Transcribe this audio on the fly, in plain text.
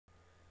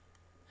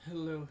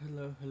Hello,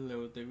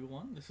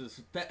 everyone. This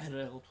is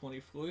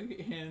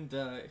BetHeadL24, and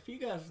if you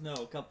guys know,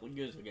 a couple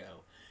years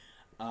ago,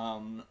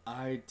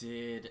 I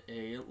did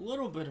a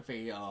little bit of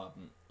a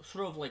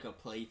sort of like a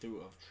playthrough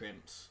of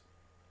Trimps.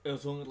 It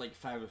was only like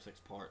 5 or 6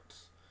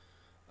 parts.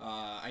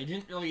 I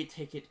didn't really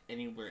take it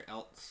anywhere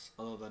else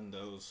other than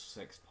those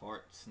 6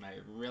 parts, and I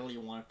really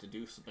wanted to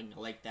do something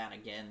like that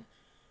again.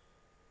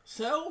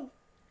 So,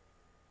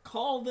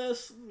 call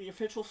this the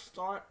official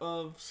start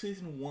of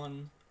season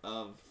 1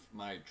 of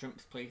my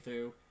Trimps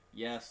playthrough.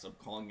 Yes, I'm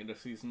calling it a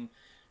season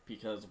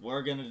because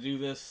we're gonna do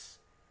this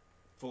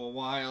for a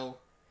while.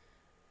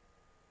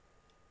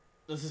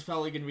 This is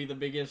probably gonna be the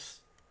biggest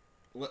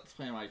Let's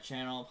Play on my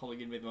channel, probably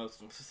gonna be the most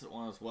consistent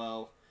one as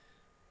well.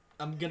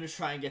 I'm gonna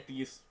try and get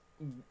these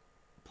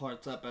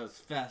parts up as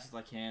fast as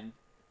I can.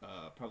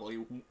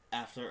 Probably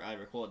after I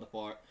record the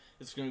part.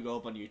 It's gonna go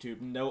up on YouTube.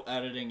 No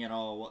editing at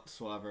all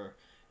whatsoever.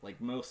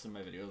 Like most of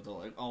my videos,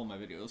 or like all my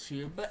videos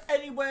here. But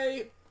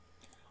anyway,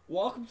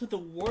 welcome to the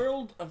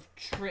world of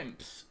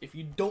Trimps. If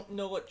you don't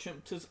know what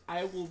Trimps is,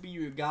 I will be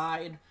your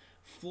guide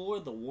for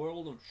the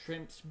world of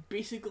Trimps.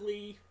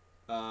 Basically,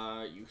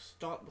 you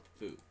start with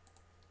food.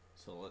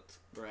 So let's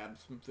grab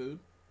some food.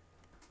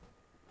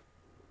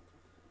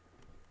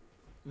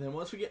 Then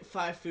once we get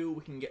 5 food,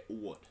 we can get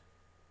wood.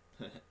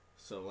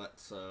 So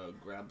let's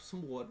grab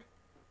some wood.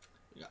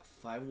 We got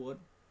 5 wood.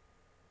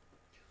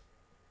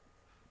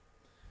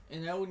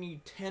 And now we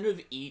need 10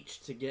 of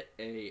each to get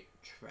a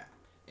trap.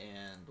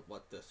 And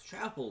what this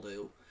trap will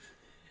do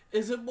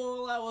is it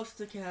will allow us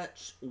to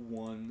catch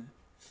one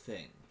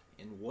thing.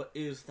 And what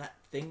is that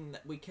thing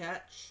that we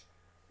catch?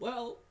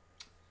 Well,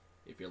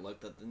 if you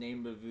looked at the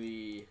name of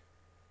the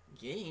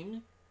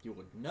game, you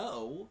would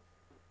know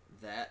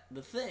that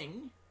the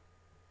thing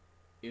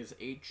is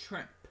a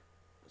Trimp.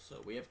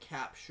 So we have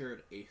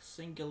captured a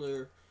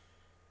singular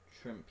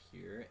Trimp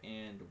here,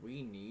 and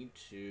we need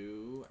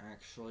to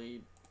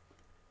actually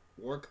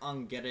work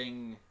on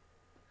getting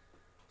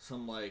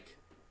some like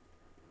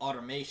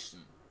automation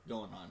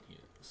going on here.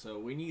 So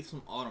we need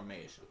some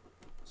automation.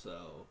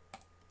 So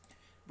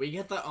we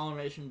get that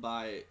automation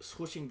by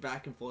switching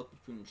back and forth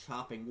between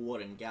chopping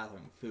wood and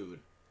gathering food,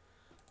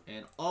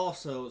 and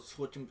also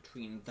switching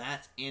between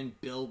that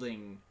and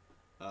building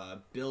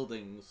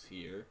buildings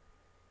here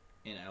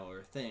in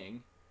our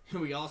thing.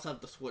 We also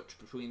have to switch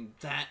between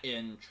that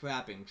and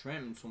trapping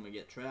Trimps when we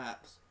get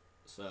traps.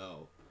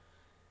 So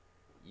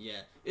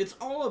yeah, it's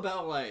all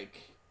about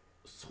like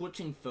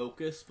switching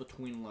focus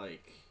between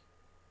like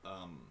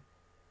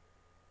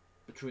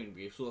between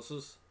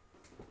resources.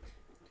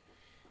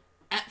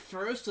 At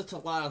first, it's a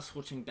lot of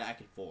switching back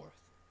and forth.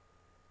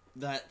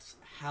 That's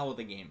how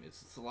the game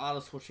is. It's a lot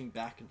of switching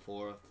back and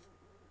forth.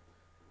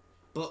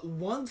 But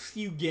once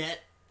you get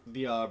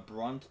the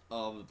brunt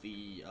of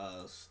the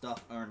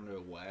stuff earned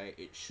away,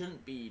 it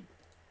shouldn't be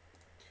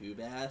too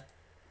bad.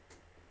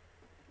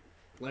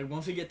 Like,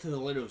 once you get to the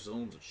later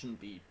zones, it shouldn't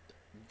be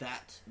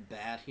that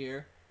bad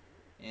here.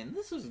 And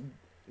this has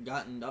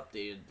gotten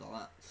updated a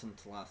lot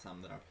since the last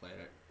time that I played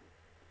it.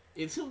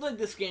 It seems like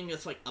this game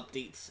gets like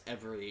updates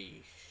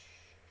every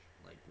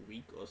like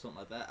week or something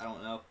like that. I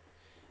don't know.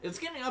 It's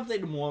getting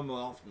updated more and more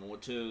often,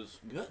 which is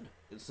good.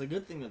 It's a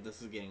good thing that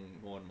this is getting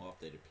more and more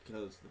updated,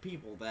 because the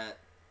people that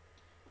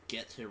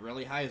get to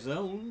really high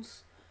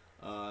zones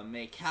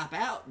may cap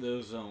out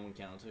those zone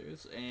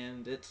counters,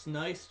 and it's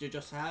nice to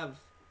just have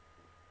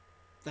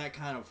that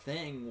kind of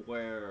thing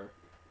where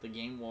the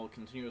game will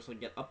continuously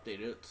get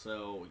updated,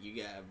 so you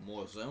get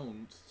more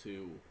zones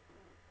to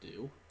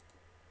do.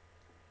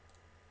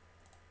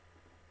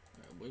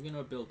 Alright, we're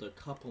gonna build a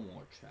couple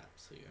more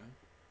traps here.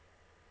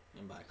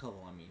 And by a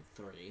couple, I mean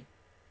 3.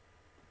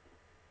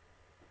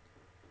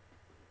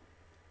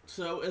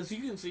 So, as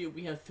you can see,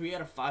 we have 3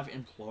 out of 5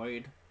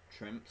 employed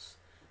Trimps.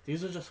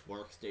 These are just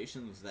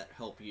workstations that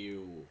help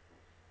you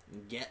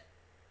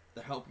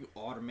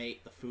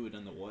automate the food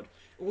and the wood.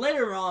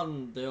 Later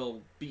on,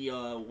 there'll be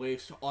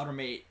ways to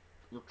automate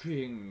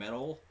retrieving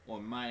metal or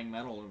mining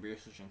metal and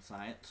researching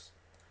science.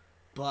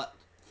 But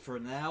for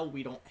now,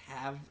 we don't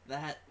have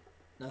that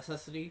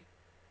necessity.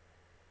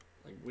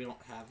 Like, we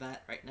don't have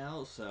that right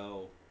now,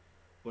 so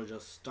we're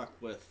just stuck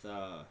with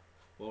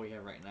what we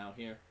have right now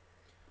here.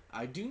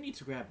 I do need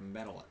to grab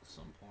metal at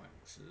some point,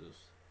 which is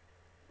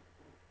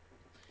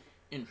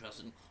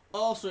interesting.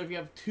 Also, if you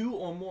have 2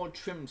 or more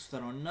Trimps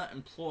that are not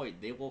employed,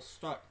 they will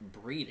start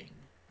breeding,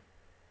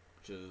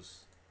 which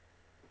is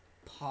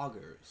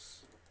poggers.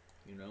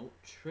 You know,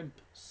 Trimp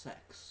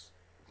sex.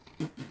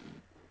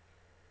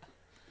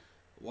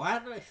 Why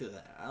did I say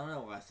that? I don't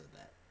know why I said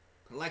that.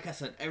 But like I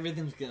said,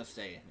 everything's gonna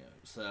stay in here.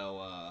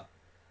 So,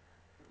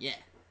 yeah.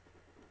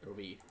 It'll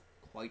be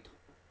quite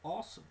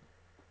awesome.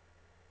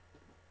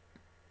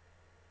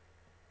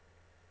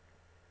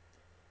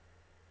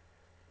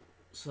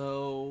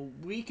 So,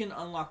 we can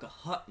unlock a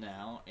hut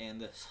now,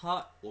 and this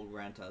hut will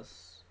grant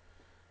us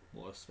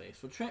more space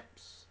for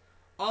Trimps.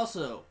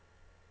 Also,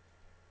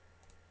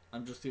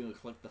 I'm just going to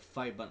click the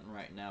fight button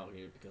right now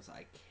here because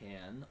I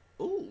can.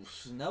 Ooh,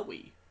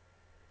 snowy.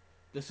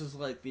 This is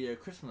like the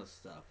Christmas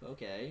stuff.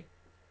 Okay.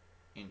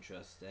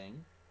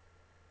 interesting.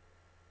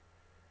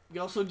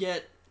 You also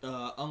get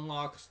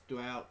unlocks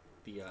throughout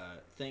the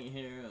thing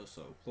here.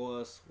 So of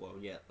course we'll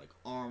get like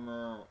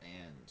armor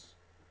and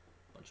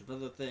a bunch of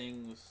other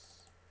things.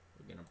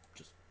 We're gonna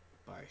just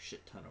buy a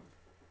shit ton of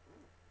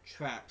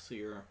traps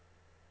here.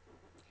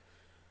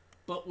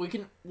 But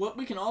what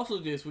we can also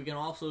do is we can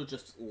also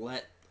just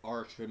let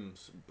our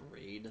Trimps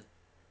breed.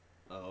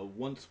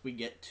 Once we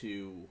get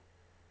to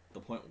the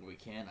point where we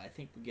can, I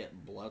think we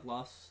get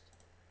bloodlust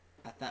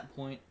at that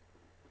point.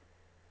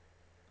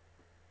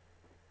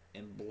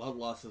 And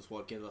bloodlust is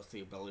what gives us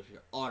the ability to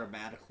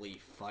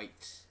automatically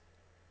fight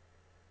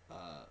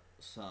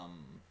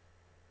some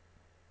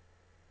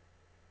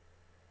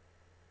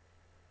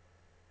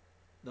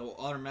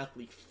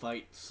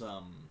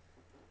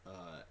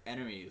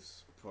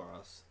enemies for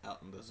us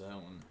out in the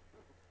zone,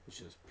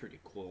 which is pretty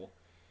cool.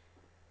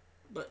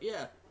 But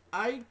yeah,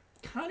 I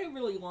kind of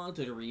really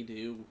wanted to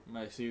redo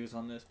my series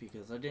on this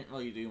because I didn't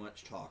really do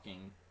much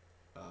talking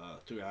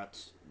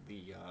throughout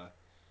the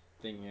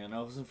thing here, and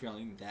I wasn't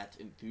feeling that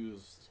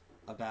enthused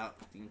about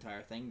the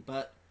entire thing.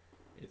 But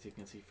as you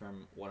can see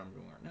from what I'm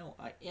doing right now,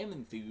 I am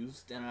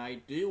enthused, and I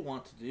do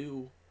want to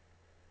do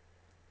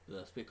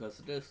this because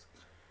it is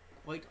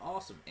quite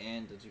awesome.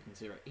 And as you can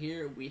see right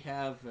here, we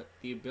have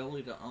the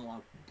ability to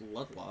unlock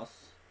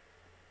bloodlust,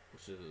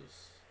 which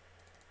is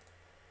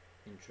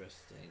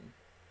interesting.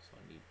 So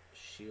I need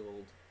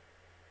shield,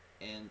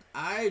 and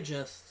I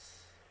just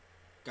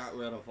got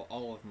rid of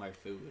all of my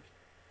food,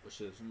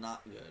 which is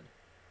not good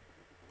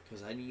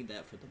because I need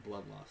that for the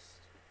bloodlust.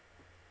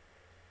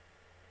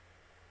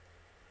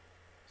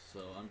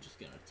 So I'm just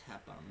gonna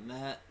tap on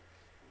that.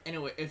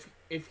 Anyway,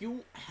 if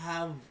you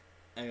have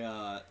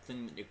a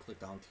thing that you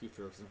clicked on too,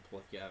 for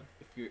example,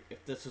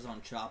 if this is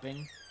on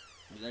chopping,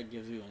 that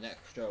gives you an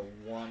extra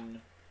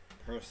 1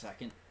 per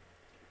second,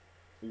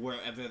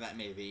 wherever that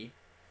may be.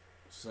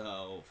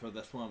 So for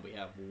this one, we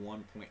have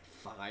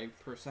 1.5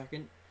 per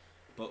second,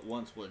 but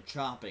once we're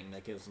chopping,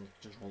 that gives an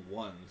additional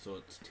 1, so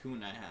it's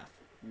 2.5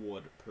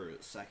 wood per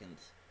second,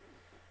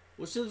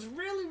 which is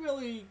really,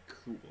 really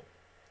cool.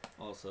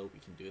 Also, we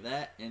can do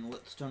that, and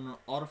let's turn on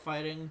auto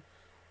fighting.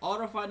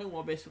 Auto fighting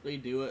will basically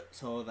do it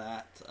so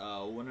that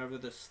whenever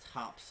this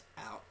tops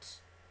out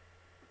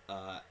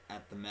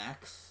at the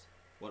max,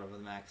 whatever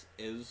the max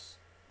is,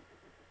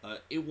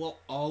 it will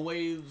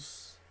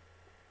always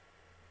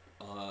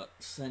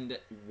send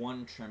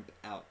 1 Trimp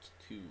out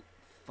to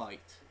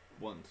fight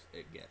once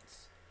it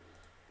gets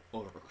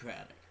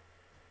overcrowded.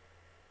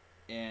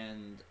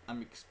 And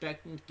I'm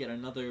expecting to get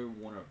another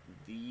one of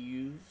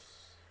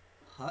these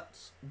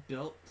huts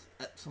built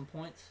at some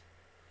point.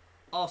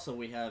 Also,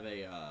 we have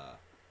a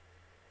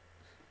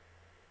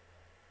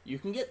you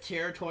can get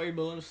territory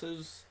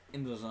bonuses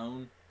in the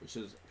zone, which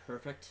is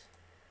perfect,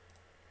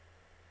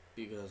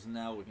 because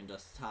now we can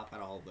just top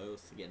out all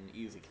those to get an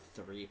easy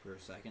 3 per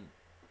second,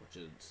 which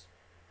is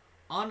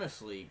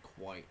honestly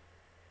quite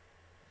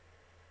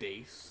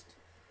based.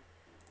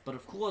 But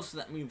of course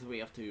that means we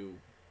have to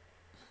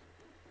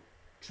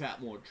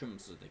trap more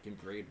Trimps so they can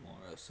breed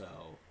more,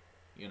 so,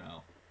 you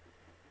know.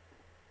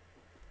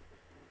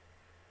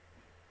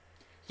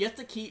 You have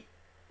to keep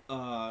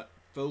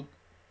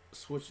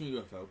switching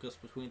your focus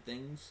between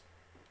things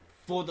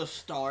for the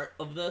start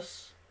of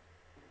this,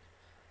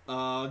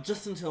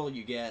 just until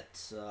you get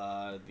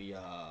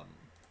the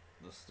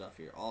stuff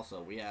here.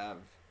 Also, we have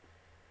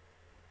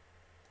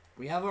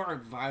our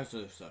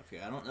advisor stuff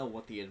here. I don't know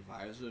what the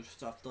advisor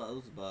stuff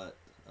does, but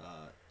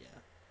yeah.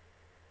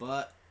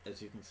 But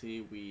as you can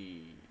see,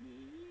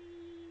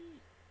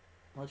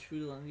 how much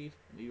food do I need?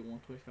 I need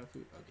 125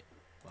 food. Okay,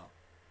 well,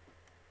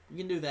 we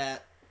can do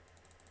that.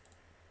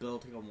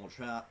 Build a couple more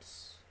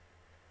traps.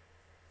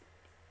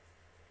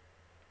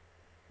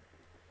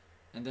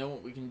 And then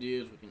what we can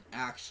do is we can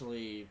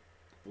actually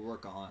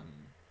work on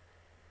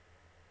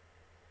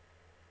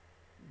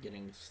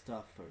getting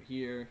stuff over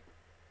here.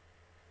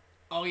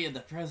 Oh yeah,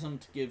 the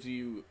present gives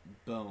you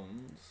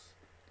bones.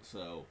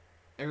 So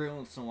every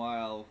once in a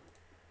while,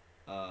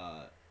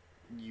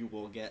 you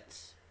will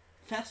get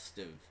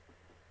festive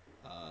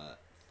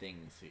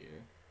things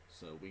here.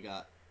 So we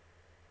got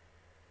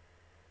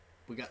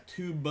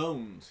 2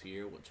 bones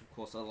here, which of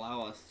course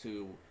allow us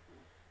to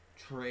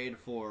trade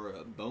for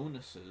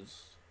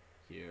bonuses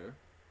here,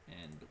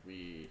 and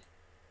we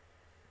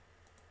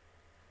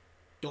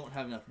don't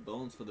have enough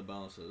bones for the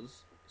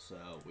bonuses,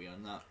 so we are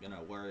not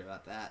gonna worry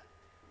about that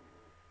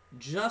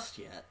just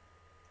yet,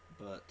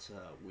 but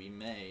we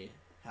may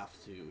have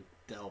to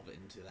delve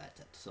into that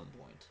at some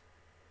point.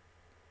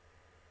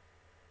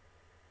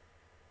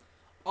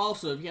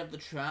 Also, if you have the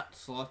trap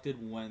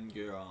selected when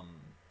your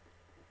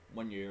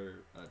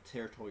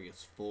territory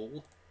is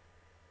full,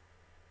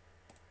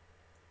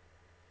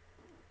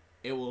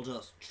 it will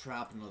just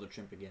trap another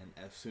Trimp again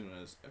as soon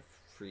as a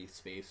free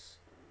space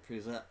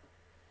frees up.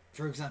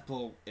 For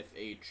example, if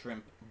a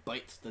Trimp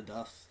bites the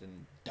dust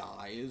and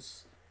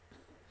dies,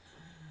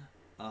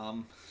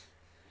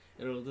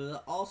 it'll do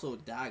also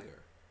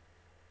dagger.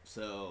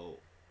 So,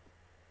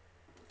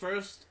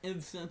 first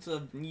instance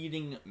of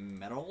needing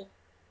metal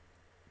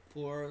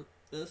for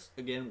this.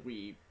 Again,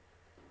 we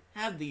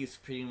have these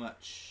pretty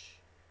much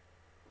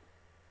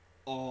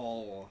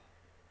all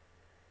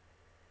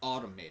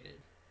automated,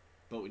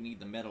 but we need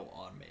the metal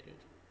automated.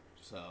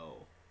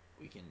 So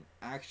we can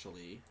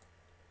actually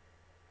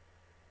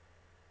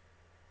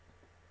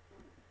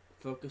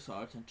focus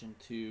our attention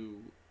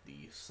to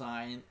the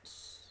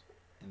science,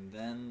 and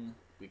then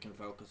we can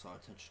focus our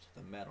attention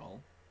to the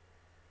metal.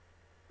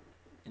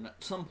 And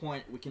at some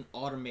point, we can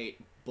automate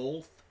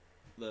both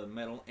the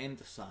metal and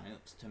the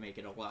science to make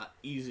it a lot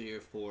easier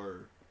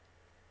for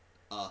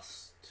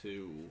us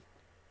to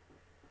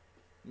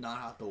not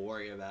have to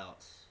worry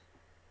about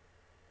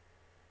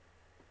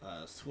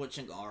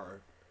switching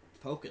our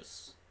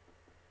focus.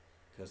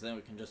 Because then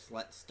we can just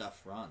let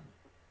stuff run.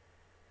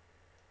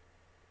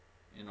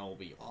 And it'll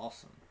be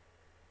awesome.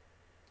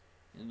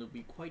 And it'll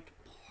be quite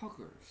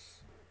poggers.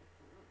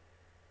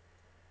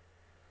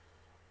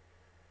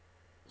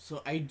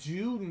 So I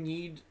do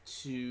need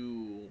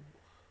to...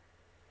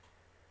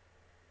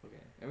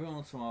 Okay, every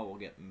once in a while we'll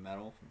get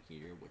metal from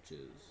here, which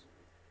is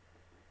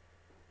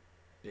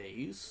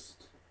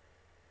based.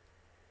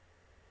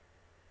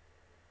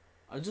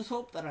 I just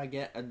hope that I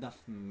get enough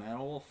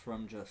metal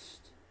from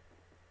just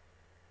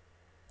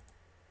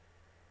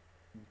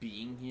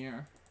being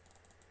here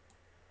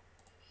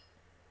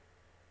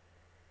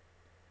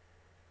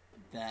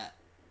that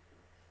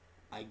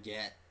I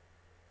get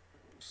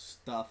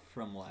stuff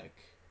from, like,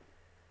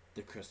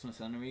 the Christmas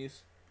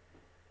enemies.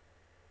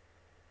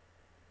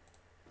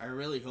 I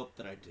really hope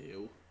that I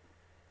do.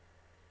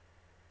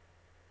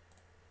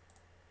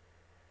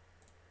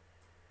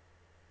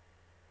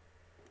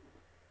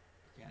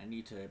 Okay, I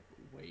need to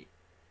wait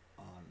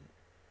on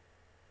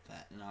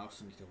that, and I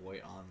also need to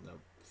wait on the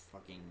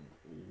fucking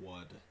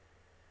wood.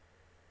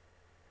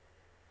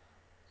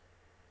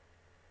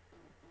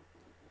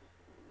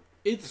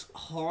 It's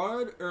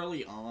hard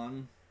early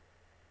on.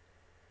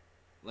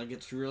 Like,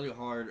 it's really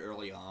hard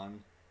early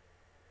on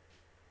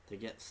to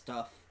get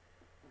stuff.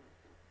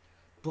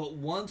 But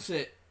once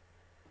it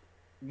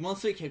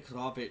kicks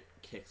off, it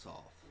kicks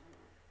off.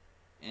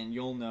 And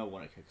you'll know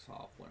when it kicks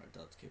off, when it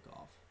does kick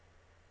off.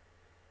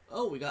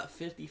 Oh, we got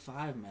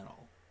 55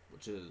 metal,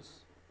 which is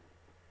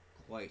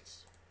quite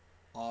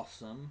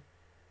awesome.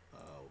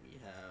 We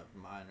have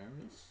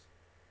miners,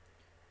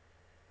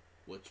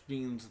 which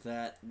means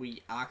that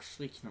we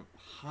actually can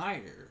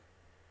hire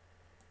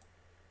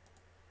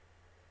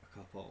a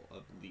couple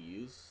of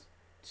these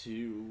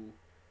to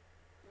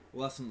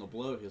lessen the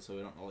blow here, so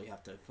we don't really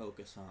have to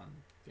focus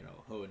on, you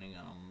know, honing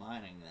on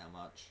mining that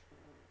much.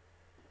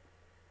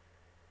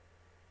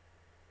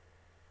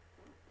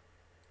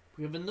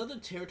 We have another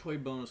territory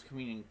bonus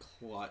coming in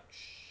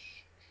clutch.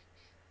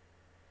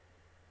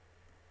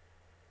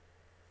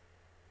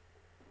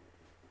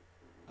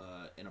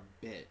 In a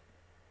bit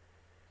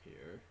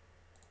here.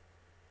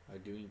 I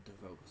do need to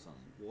focus on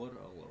wood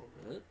a little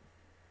bit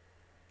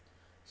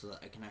so that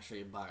I can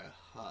actually buy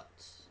a hut.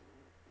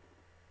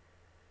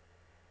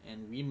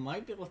 And we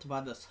might be able to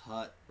buy this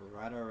hut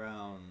right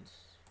around...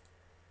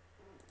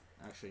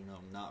 Actually, no,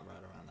 not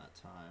right around that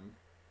time.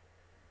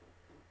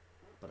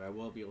 But I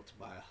will be able to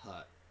buy a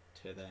hut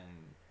to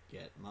then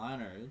get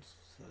miners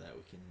so that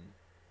we can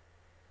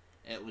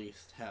at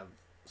least have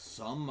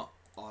some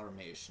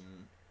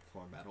automation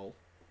for metal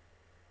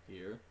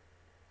here.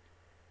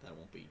 That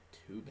won't be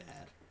too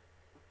bad.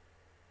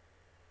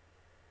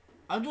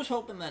 I'm just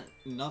hoping that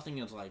nothing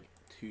is, like,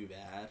 too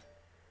bad.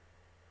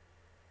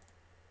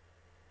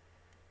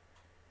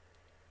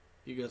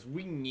 Because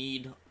we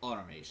need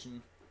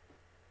automation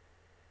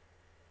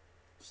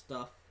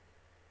stuff.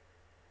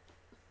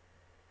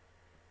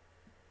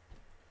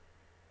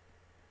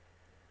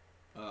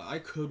 I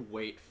could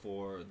wait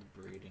for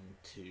the breeding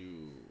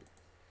to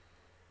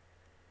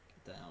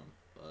get down,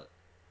 but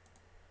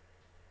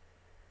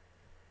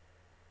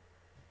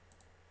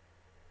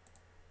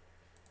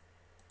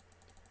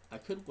I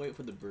could wait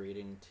for the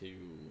breeding to,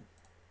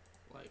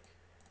 like,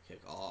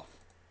 kick off.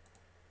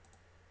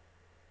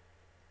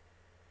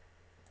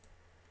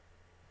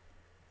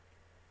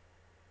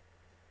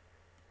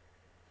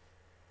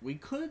 We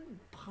could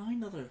buy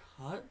another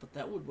hut, but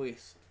that would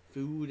waste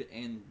food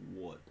and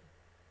wood.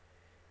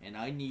 And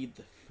I need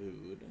the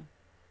food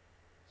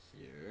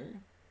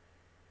here.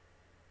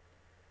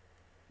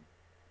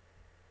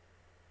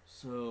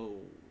 So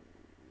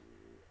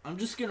I'm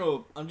just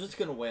gonna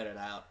wait it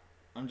out.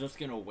 I'm just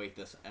gonna wait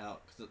this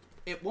out because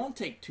it won't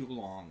take too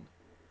long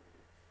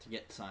to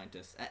get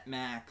scientists. At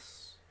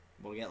max,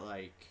 we'll get,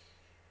 like,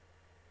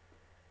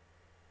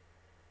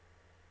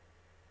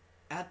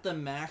 at the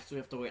max we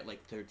have to wait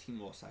like 13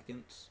 more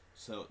seconds.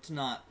 So it's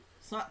not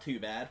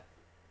too bad.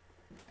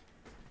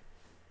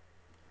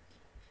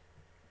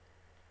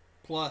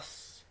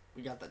 Plus,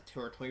 we got that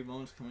territory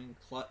bonus coming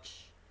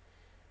clutch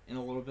in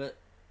a little bit.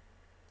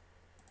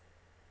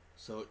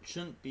 So it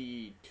shouldn't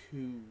be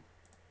too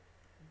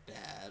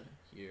bad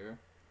here.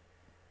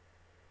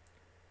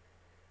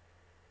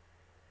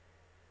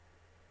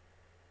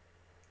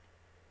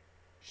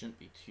 Shouldn't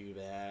be too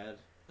bad,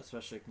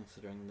 especially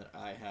considering that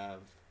I have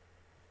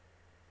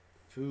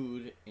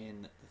food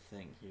in the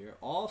thing here.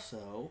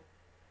 Also,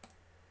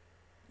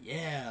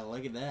 yeah,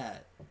 look at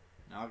that.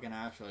 Now I can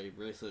actually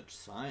research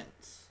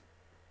science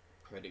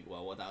pretty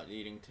well without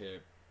needing to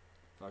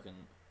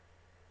fucking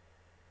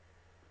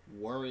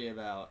worry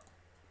about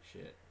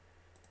shit.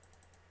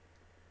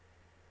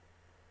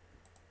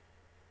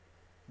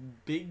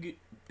 Big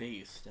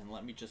based, and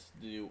let me just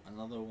do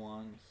another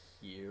one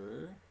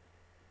here.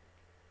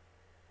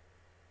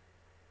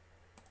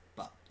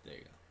 But there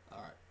you go.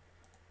 Alright.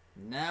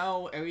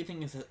 Now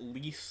everything is at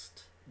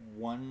least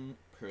 1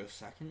 per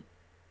second.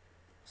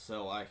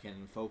 So I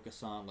can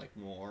focus on like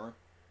more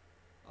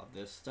of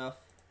this stuff.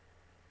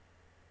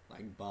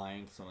 Like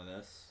buying some of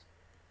this.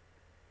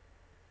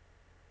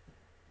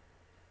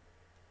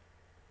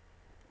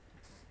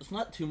 It's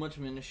not too much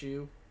of an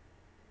issue.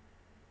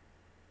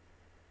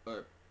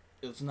 Or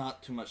it's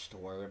not too much to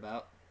worry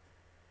about.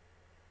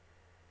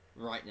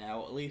 Right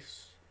now, at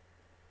least.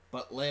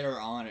 But later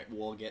on, it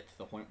will get to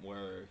the point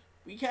where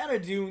we kind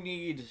of do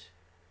need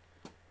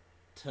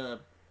to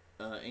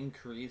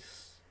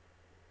increase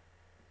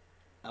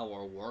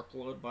our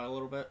workload by a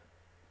little bit.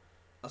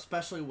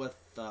 Especially with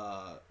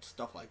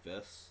stuff like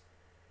this.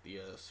 The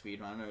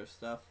speedrunner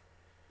stuff.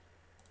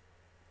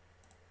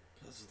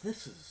 Because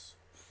this is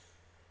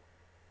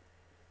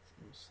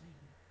insane.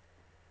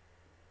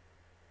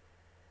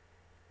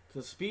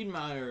 Because speed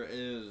miner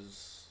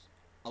is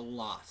a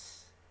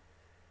loss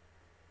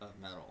of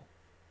metal.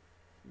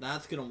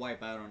 That's gonna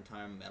wipe out our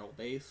entire metal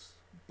base.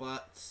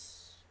 But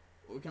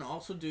what we can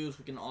also do is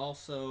we can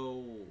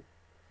also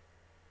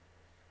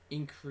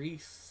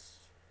increase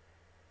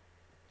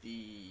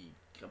the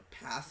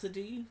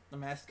capacity, the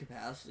mass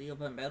capacity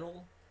of a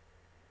metal.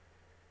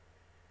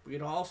 We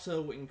could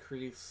also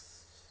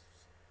increase,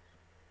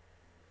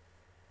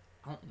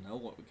 I don't know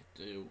what we could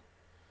do.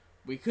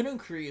 We could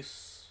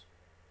increase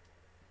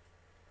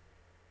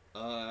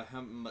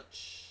how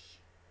much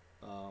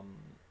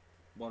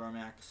what our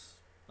max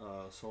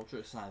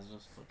soldier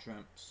sizes for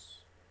Trimps.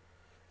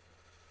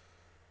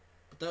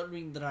 But that would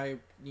mean that I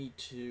need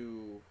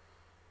to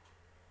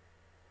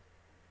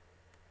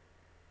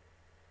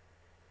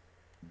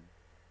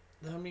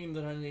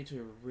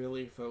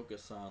really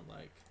focus on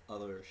like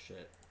other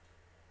shit.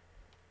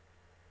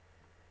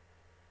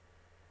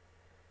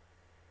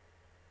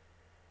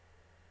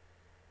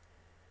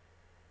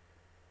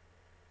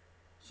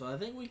 So I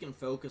think we can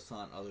focus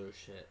on other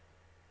shit.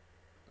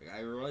 Like, I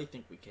really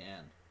think we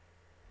can.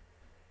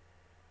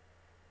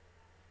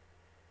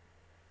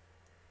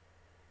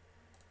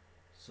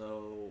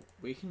 So,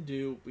 we can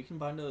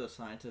buy another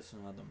scientist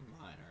and another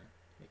miner.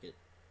 Make it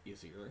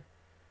easier.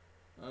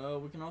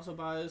 We can also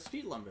buy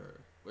speed lumber,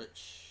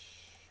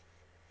 which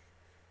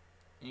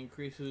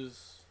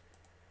increases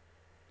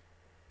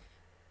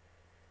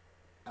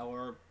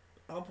our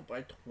output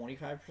by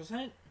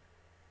 25%.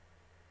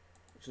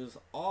 Which is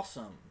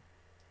awesome.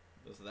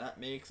 So that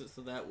makes it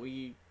so that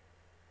we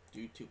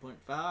do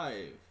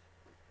 2.5.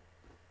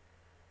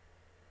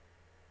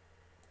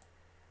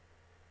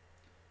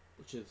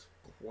 Which is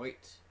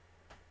quite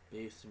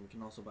base. And we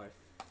can also buy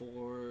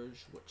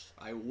forge, which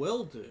I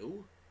will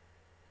do.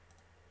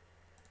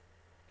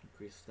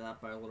 Increase that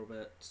by a little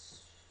bit.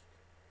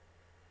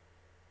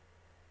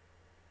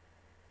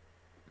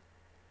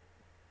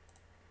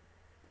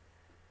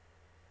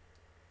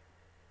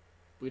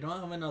 We don't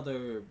have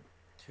another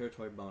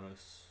territory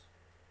bonus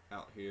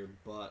out here,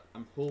 but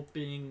I'm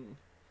hoping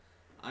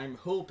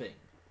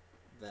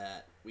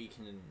that we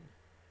can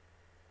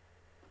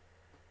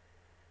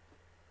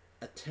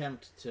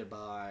attempt to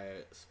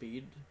buy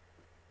speed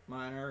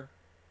miner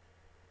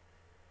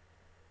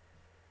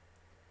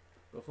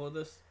before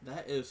this.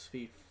 That is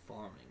speed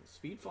farming.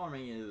 Speed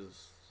farming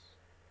is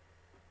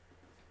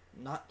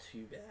not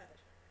too bad.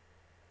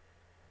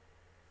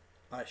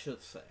 I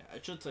should say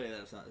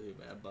that it's not too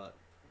bad, but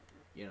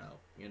you know,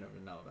 you never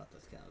know about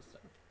this kind of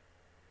stuff.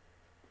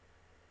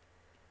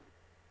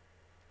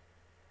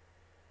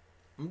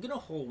 I'm gonna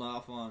hold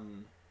off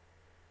on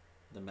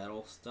the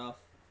metal stuff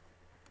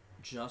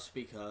just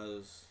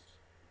because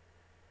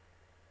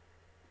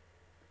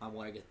I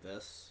want to get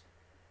this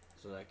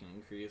so that I can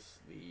increase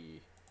the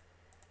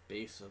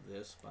base of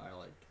this by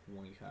like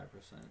 25%.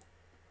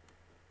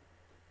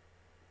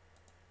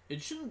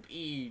 It shouldn't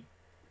be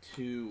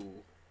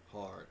too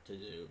hard to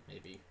do,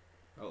 maybe,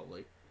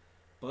 probably.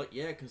 But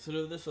yeah,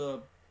 consider this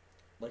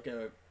like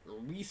a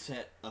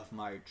reset of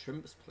my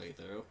Trimps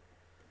playthrough.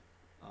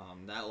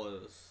 That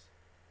was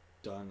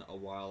done a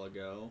while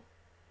ago.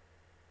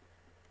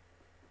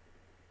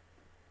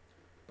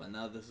 But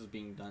now this is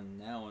being done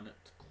now, and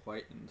it's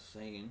quite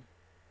insane.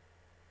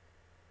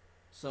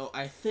 So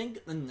I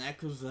think the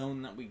next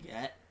zone that we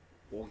get,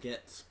 we'll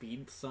get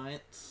speed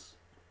science,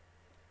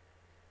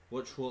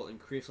 which will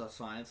increase our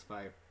science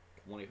by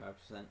 25%.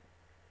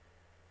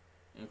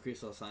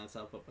 Increase our science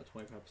output by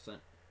 25%.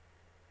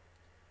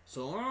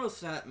 So we're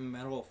almost at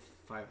metal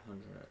 500.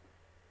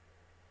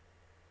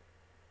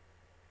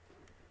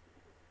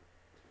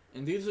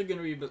 And these are going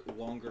to be a bit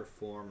longer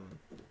form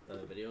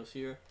videos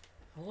here.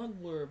 How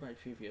long were my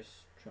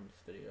previous Trimps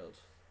videos?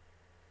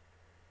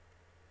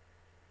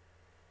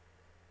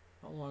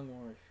 How long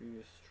will I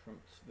use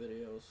Trimps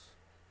videos?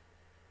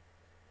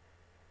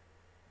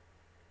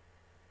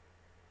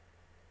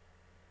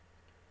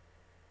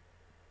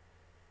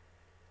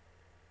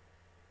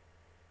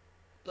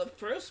 The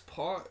first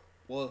part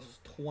was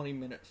 20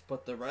 minutes,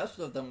 but the rest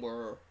of them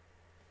were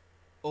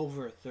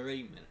over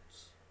 30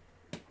 minutes.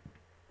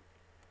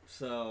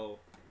 So,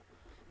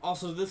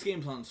 also this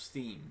game's on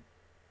Steam.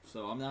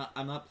 So I'm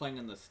not playing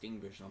in the Steam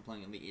version, I'm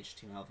playing in the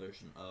HTML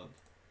version of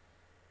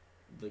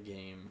the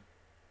game.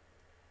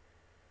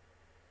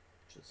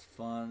 Which is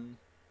fun.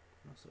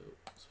 Also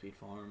speed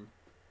farm.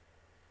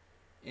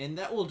 And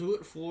that will do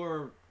it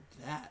for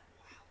that.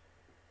 Wow.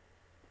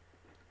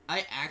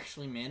 I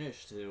actually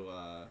managed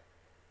to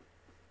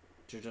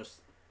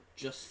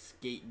just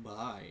skate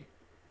by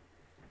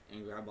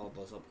and grab all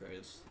those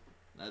upgrades.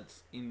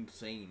 That's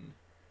insane.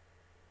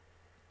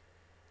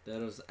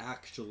 That is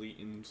actually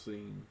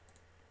insane.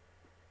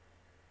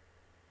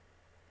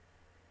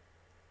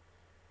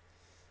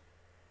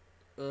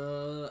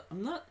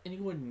 I'm not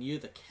anywhere near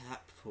the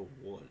cap for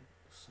wood,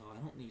 so I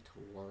don't need to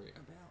worry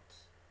about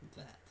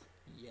that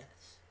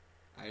yet.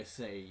 I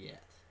say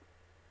yet,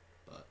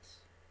 but,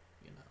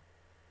 you know.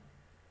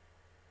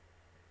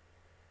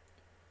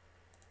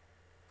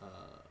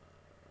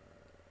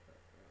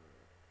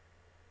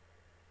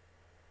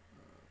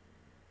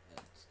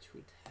 Adds to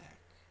attack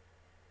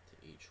to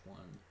each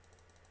one.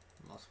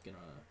 I'm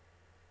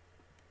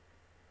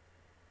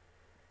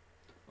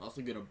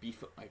also gonna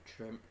beef up my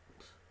trim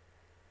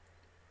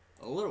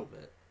a little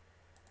bit.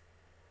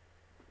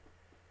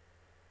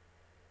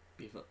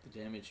 Beef up the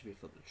damage,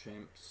 beef up the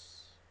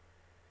trimps.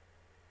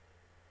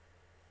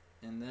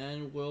 And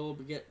then we'll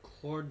get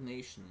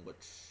coordination,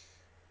 which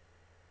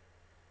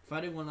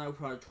fighting one out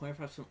requires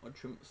 25% more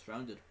trimps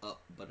rounded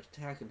up, but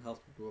attack and health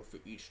will grow for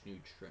each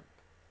new trimp.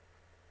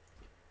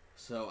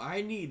 So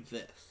I need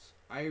this.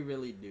 I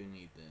really do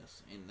need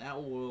this. And that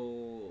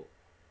will...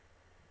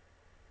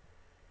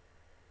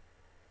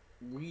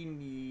 We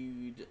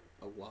need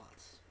a lot.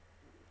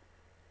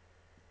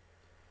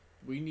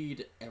 We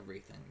need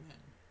everything, then.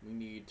 We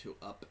need to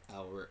up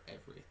our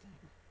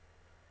everything.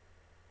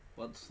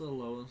 What's the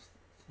lowest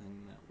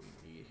thing that we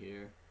need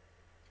here?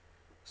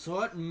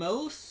 So at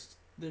most,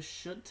 this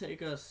should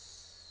take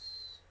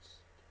us,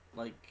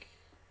 like,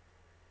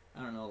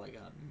 I don't know, like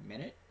a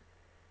minute?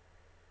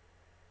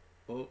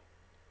 Oh,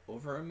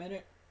 over a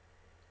minute?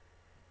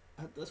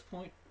 At this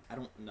point? I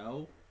don't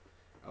know.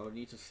 I would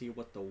need to see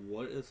what the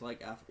wood is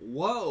like after.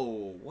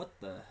 Whoa! What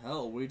the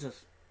hell? We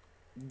just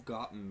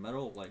got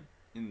metal like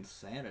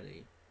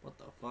insanity. What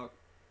the fuck?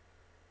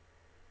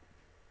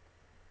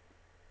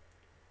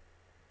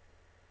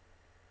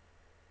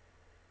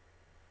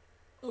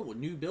 Oh, a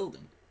new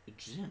building. A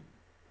gym.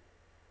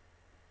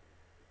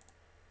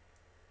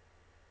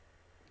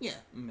 Yeah,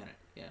 a minute.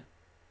 Yeah.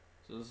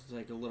 So this is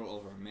like a little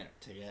over a minute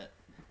to get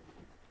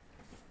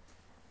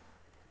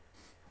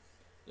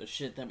the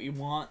shit that we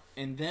want,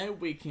 and then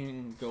we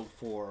can go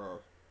for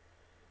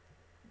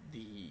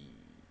the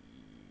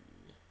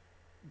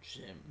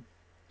gym,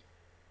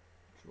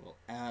 which will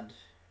add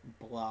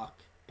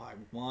block by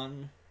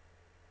 1.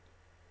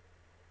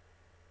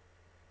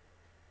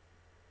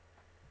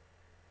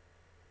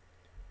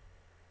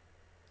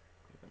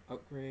 We have an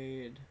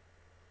upgrade.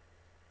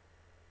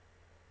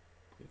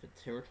 We have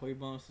a territory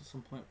bonus at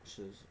some point, which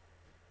is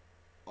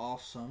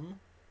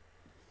awesome.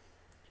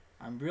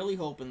 I'm really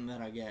hoping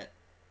that I get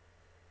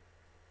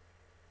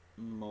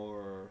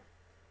more.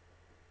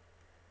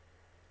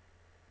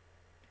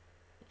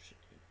 What should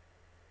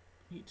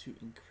I need to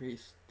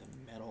increase the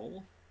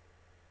metal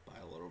by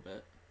a little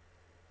bit.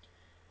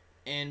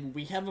 And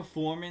we have a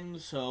foreman,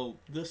 so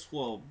this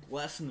will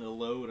lessen the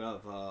load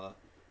of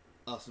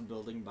us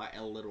building by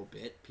a little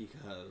bit,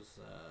 because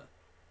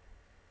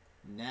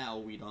now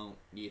we don't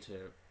need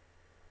to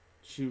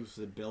choose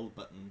the build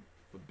button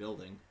for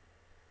building.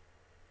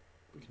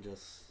 We can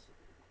just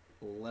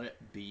let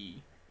it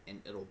be,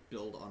 and it'll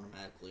build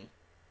automatically.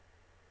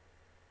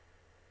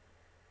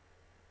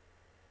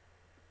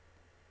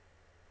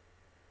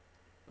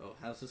 Oh,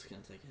 how's this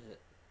gonna take a hit?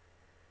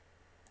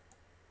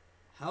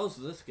 How's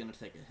this gonna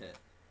take a hit?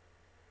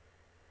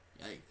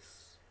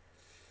 Yikes.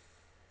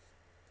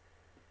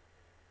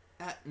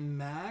 At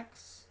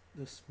max,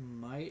 this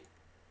might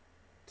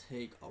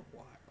take a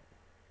while.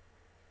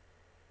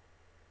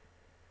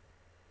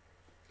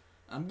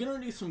 I'm gonna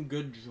need some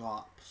good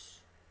drops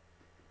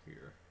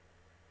here.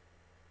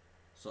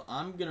 So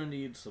I'm gonna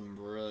need some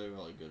really,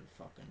 really good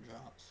fucking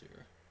drops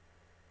here.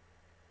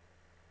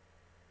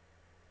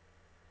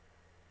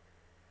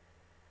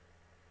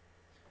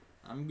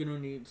 I'm gonna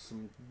need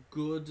some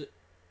good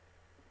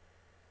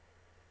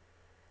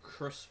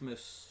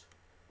Christmas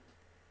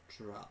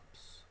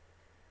drops.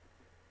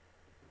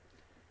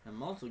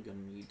 I'm also gonna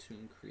need to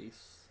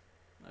increase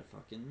my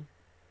fucking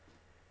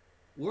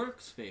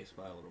workspace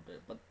by a little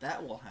bit, but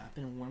that will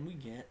happen when we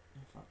get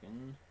a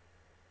fucking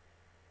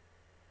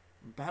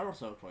battle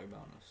territory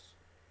bonus.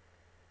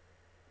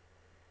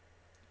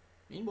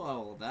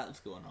 Meanwhile, while that's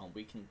going on,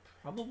 we can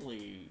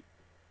probably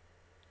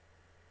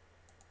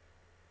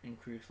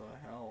increase our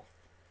health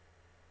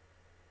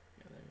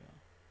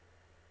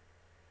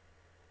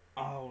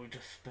Oh, we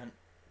just spent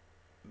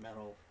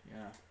metal.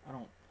 Yeah, I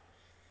don't...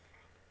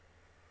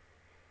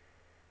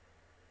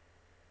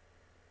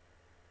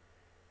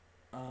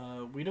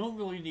 we don't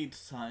really need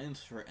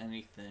signs for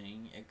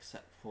anything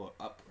except for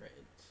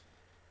upgrades.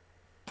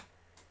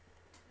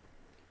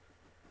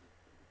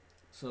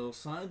 So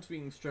signs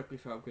being strictly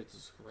for upgrades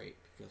is great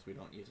because we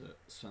don't need to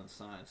spend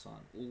signs on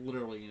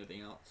literally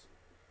anything else.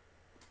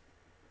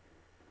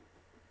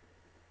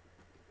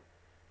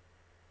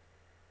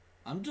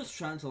 I'm just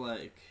trying to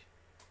like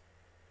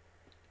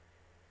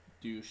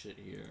do shit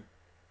here.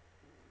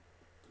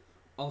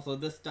 Also,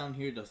 this down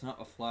here does not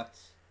reflect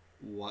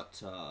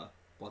what the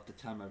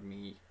time of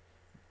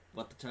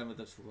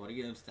this running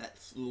is.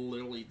 That's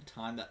literally the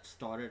time that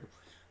started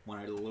when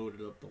I loaded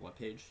up the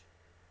webpage.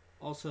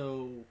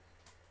 Also,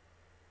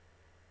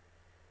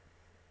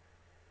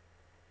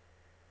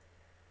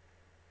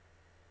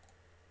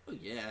 oh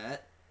yeah,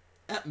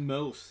 at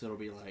most it'll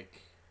be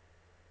like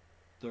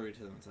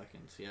 37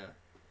 seconds. Yeah,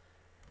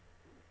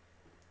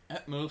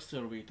 at most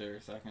it'll be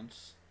 30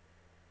 seconds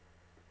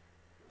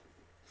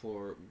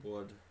for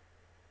wood.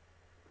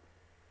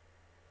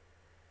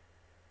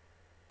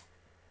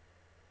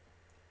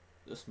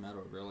 This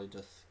metal really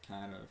just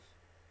kind of,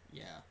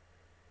 yeah,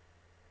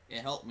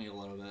 it helped me a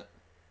little bit.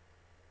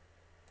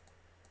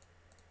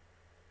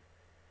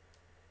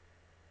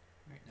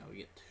 Right now we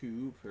get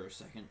 2 per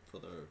second for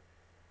the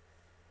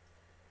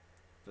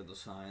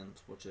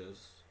signs, which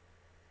is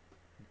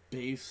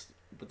based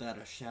without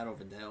a shadow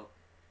of a doubt.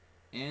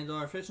 And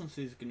our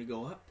efficiency is going to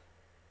go up.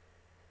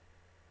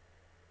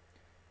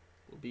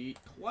 We'll be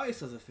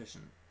twice as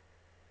efficient,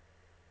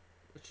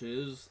 which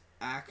is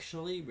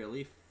actually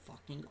really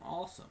fucking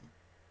awesome.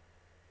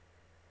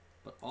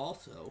 But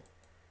also,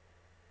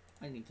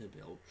 I need to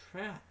build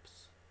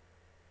traps.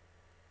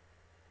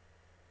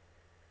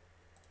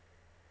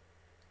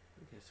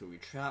 Okay, so we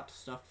trap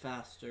stuff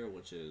faster,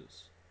 which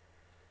is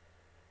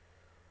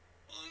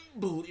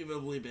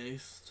unbelievably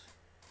based.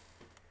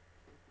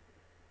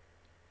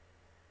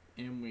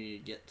 And we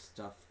get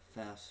stuff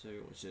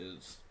faster, which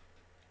is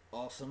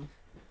awesome.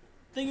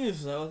 Thing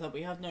is, though, that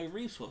we have no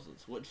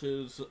resources, which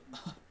is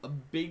a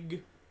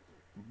big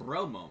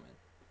bro moment,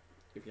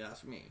 if you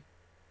ask me.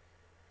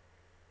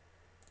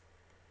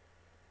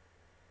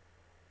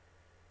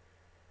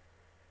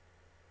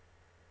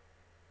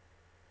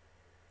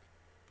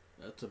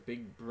 That's a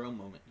big bro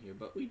moment here,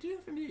 but we do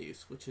have an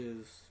ace, which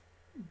is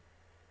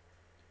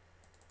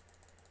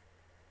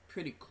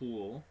pretty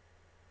cool.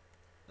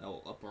 That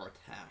will up our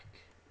attack.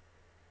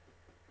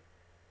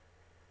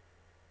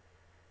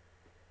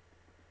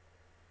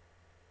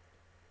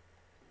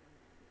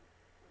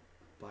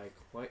 By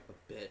quite a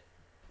bit.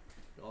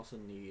 We also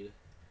need...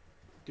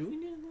 Do we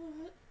need another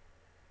hut?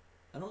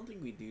 I don't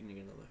think we do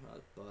need another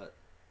hut, but...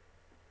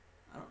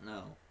 I don't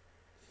know.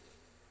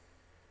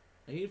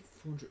 I need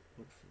 400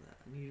 wood for that.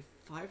 I need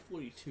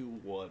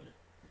 542 wood.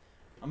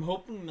 I'm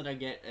hoping that I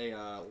get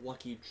a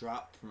lucky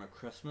drop from a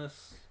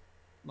Christmas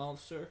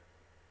monster.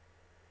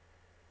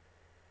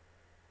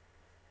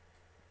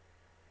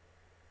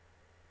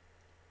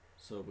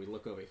 So we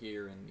look over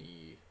here in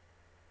the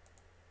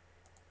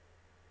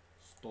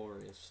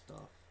storage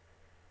stuff.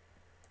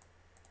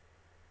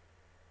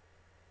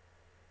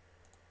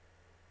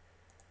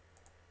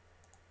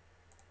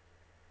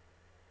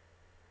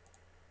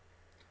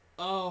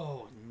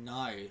 Oh,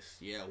 nice.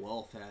 Yeah,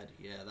 well fed.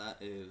 Yeah,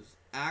 that is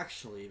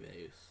actually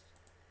based.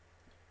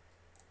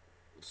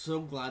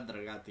 So glad that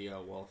I got the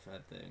well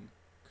fed thing,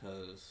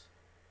 because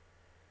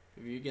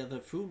if you get the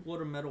food,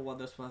 water, metal while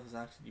this path is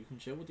active, you can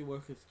share with your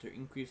workers to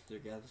increase their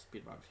gather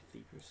speed by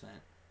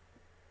 50%,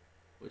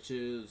 which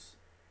is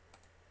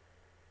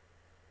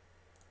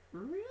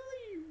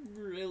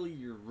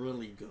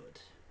really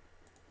good.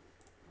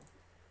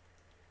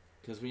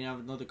 Because we have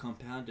another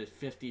compounded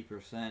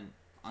 50%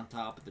 on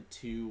top of the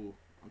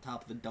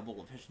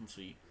double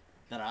efficiency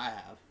that I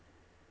have.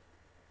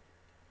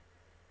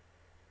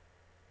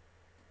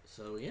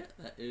 So yeah,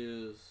 that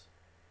is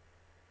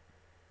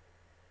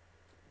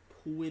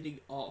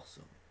pretty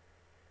awesome.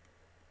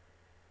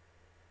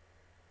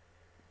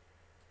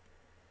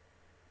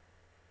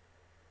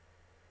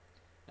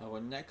 Our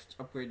next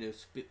upgrade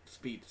is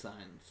speed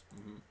signs.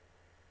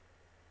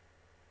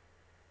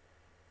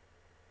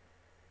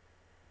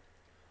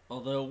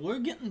 Although we're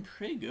getting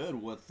pretty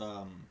good with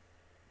our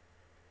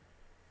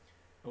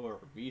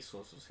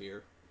resources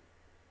here.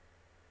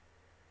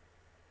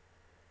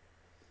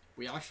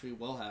 We actually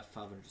will have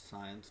 500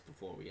 signs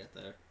before we get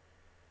there.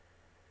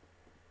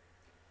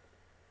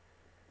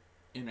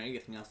 And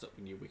anything else that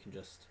we need, we can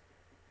just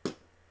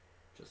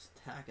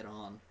tack it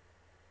on.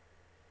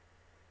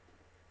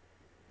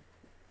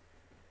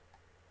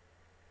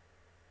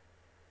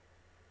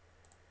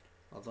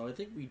 Although I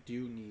think we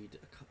do need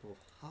a couple of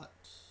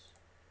huts.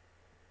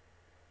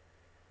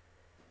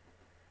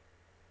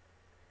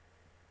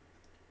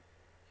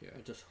 Here,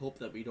 I just hope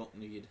that we don't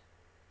need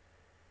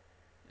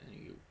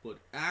any wood.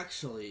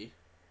 Actually,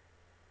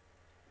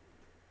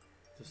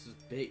 this is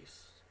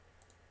base.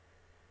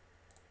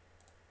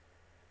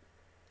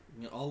 We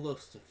can get all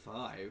those to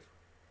 5.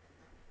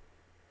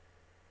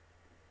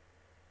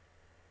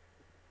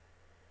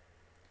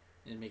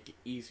 and make it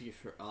easier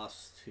for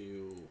us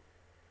to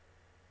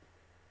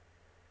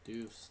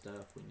do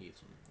stuff. We need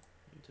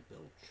to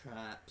build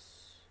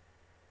traps.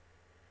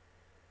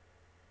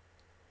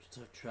 Just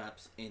have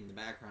traps in the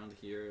background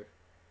here.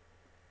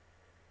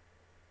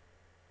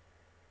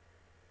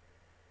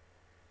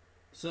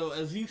 So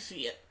as you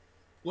see it,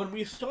 when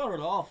we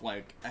started off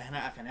like a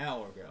half an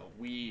hour ago,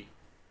 we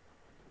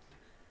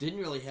didn't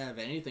really have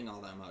anything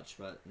all that much,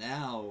 but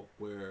now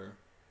we're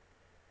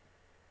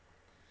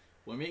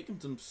making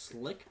some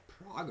slick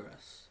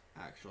progress,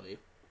 actually.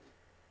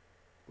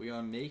 We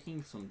are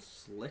making some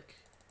slick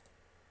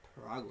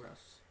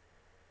progress.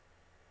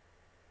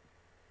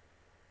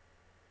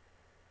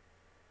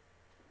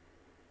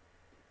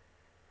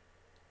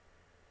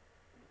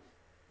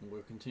 And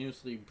we're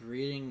continuously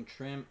breeding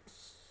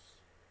Trimps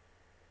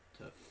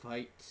to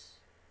fight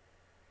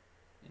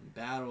in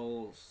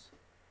battles.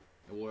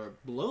 And we're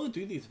blowing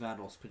through these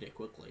battles pretty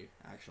quickly,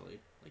 actually.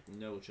 Like,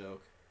 no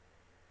joke.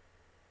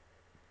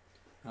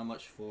 How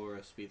much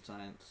for speed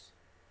science?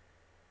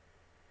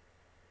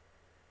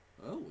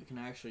 Oh, we can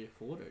actually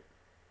afford it.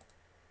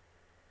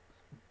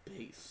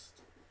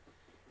 Based.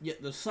 Yeah,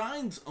 the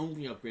science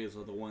only upgrades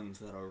are the ones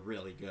that are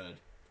really good,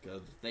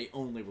 because they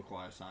only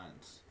require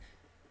science.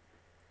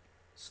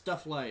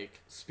 Stuff like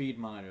Speed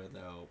Miner,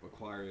 though,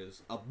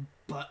 requires a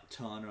butt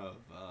ton of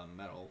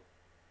metal.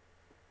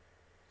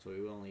 So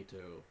we will need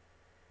to,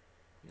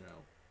 you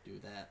know, do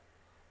that.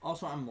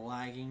 Also, I'm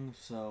lagging,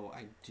 so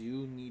I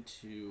do need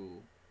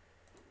to...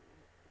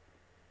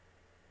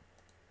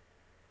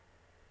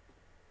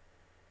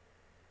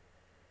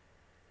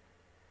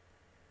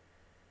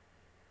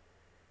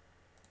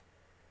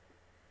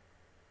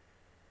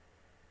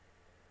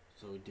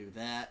 So we do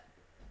that.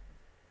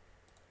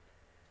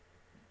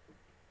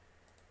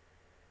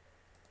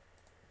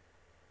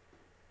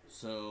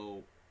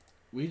 So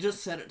we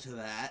just set it to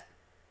that.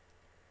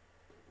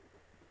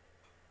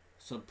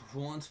 So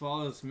performance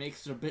bars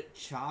makes it a bit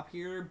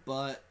choppier,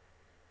 but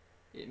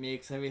it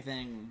makes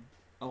everything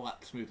a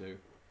lot smoother.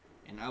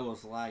 And I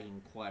was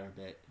lagging quite a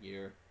bit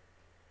here.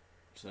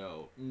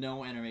 So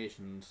no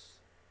animations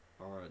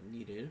are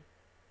needed.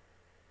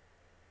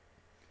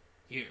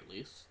 Here at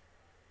least.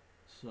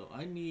 So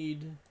I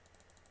need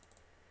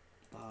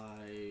to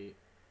buy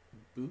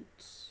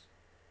boots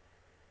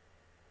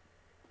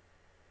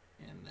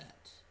and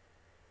that,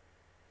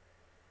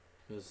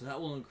 because that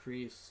will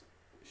increase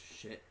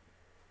shit.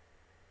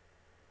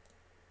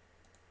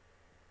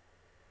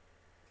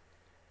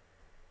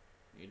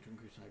 Need to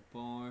increase my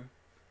bar.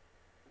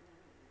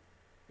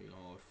 Need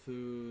more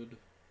food.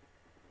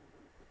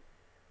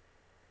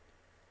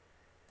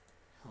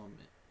 Helmet.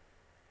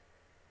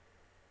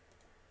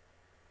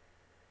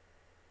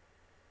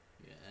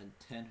 Yeah, add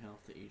 10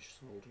 health to each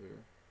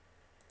soldier.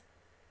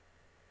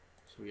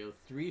 So we have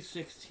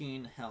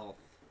 316 health.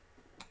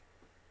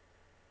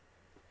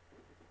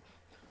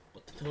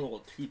 With a total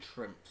of 2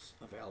 Trimps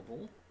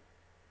available.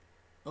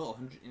 Oh,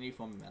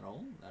 184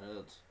 metal. That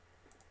is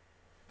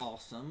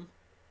awesome,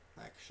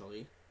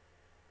 actually.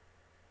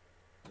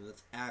 And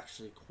that's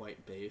actually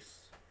quite base.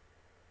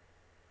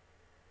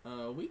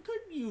 We could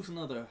use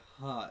another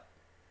hut.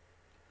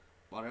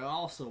 But I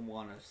also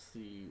want to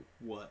see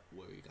what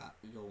we got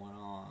going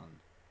on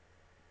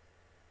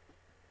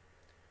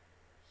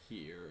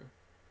here.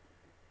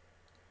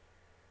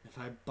 If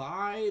I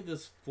buy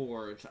this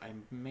forge, I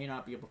may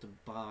not be able to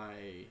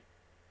buy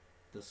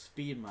the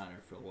speed miner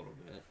for a little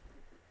bit.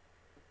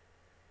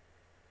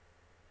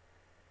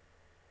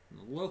 From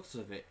the looks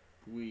of it,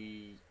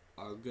 we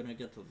are gonna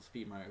get to the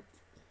speed miner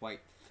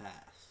quite fast.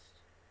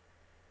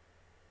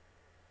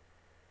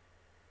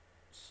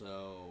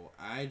 So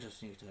I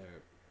just need to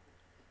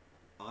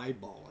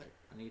eyeball it.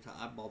 I need to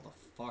eyeball the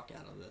fuck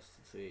out of this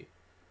to see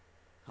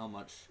how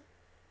much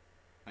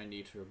I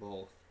need for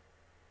both.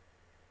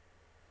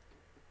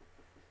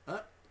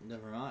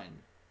 Never mind.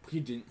 We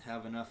didn't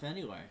have enough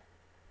anyway.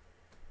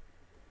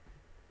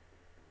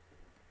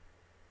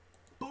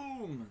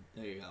 Boom!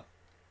 There you go.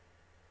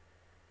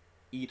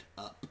 Eat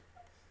up.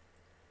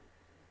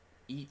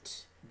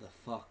 Eat the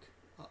fuck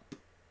up.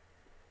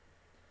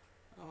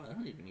 Oh, I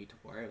don't even need to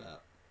worry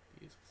about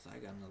these, because I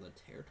got another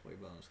territory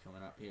bonus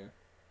coming up here.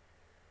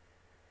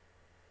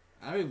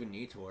 I don't even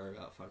need to worry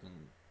about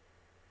fucking...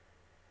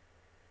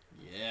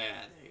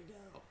 Yeah, there you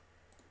go.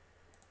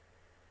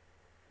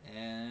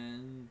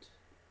 And...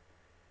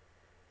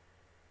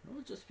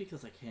 no, just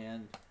because I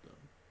can.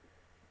 Boom.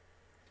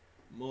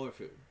 More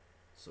food.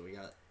 So we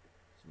got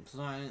some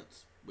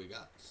science. We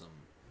got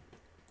some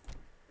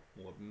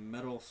more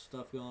metal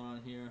stuff going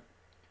on here.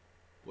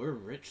 We're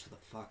rich the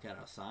fuck out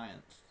of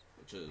science,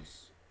 which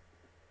is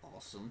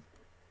awesome.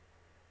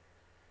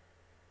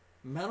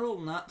 Metal,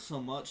 not so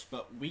much,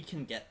 but we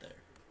can get there.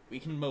 We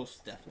can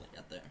most definitely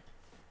get there.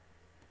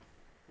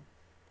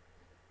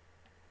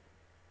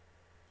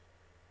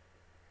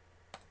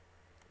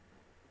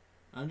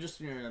 I'm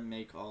just gonna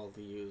make all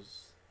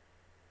these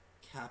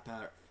cap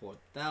out at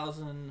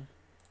 4,000.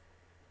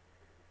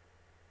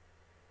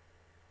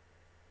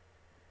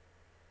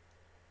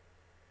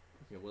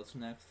 Okay, what's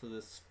next for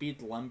this?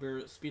 Speed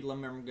lumber. Speed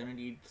lumber, I'm gonna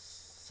need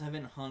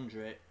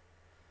 700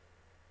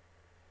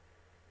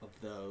 of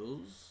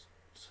those.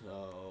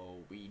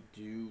 So we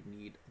do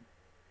need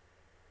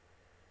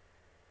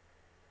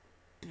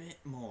a bit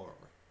more.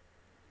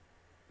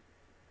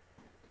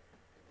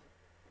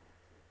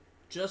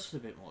 Just a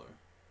bit more.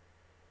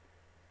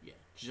 Yeah,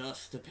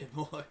 just a bit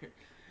more.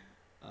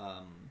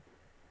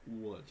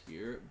 Wood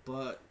here,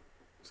 but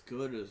what's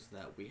good is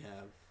that we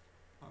have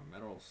our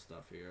metal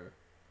stuff here.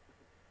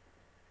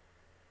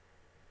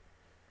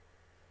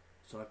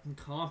 So I can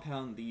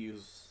compound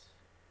these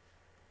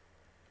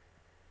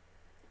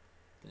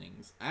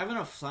things. I have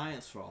enough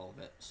science for all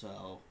of it,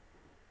 so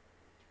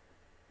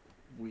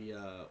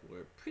we're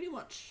pretty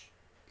much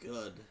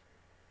good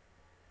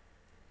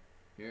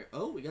here.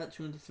 Oh, we got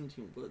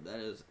 217 wood. That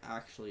is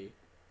actually,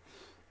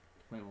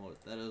 wait,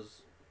 what? That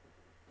is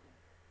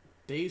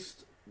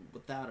based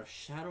without a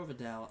shadow of a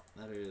doubt.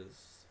 That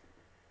is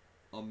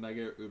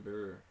Omega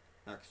Uber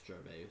extra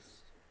based.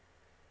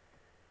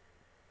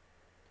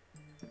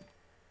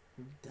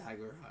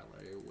 Dagger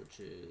highlighter,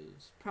 which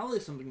is probably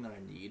something that I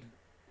need.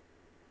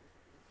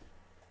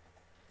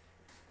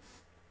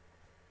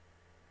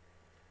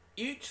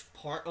 Each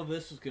part of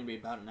this is going to be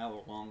about an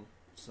hour long,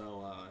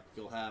 so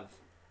you'll have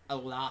a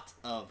lot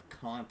of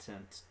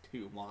content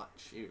to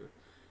watch here,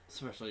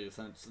 especially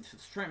since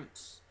it's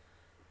Trimps.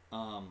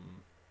 But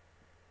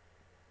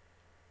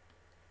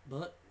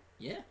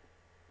yeah,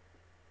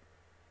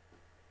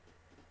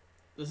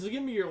 this is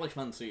gonna be a really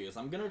fun series.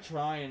 I'm gonna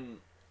try and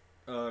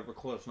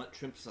record as much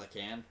Trimps as I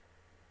can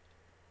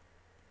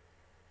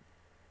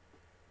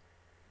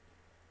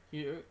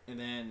here, and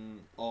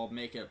then I'll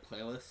make a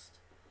playlist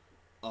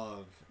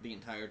of the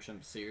entire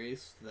Trimp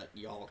series so that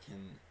y'all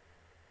can,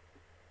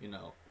 you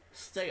know,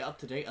 stay up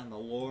to date on the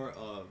lore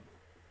of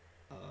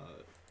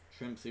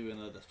Trimps, even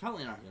though there's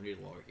probably not gonna be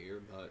lore here,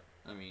 but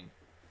I mean,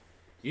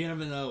 you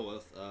never know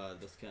with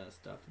this kind of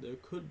stuff. There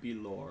could be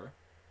lore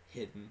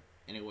hidden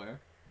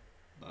anywhere,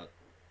 but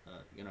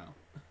you know,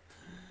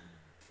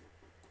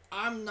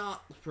 I'm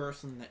not the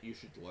person that you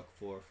should look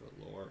for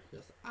lore,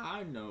 because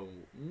I know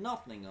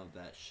nothing of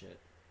that shit.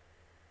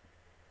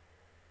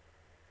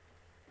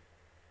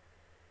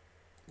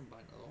 I'll buy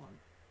another one.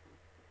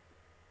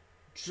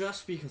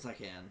 Just because I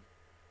can.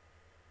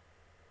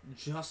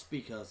 Just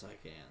because I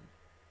can.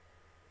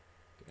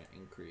 Gonna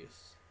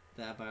increase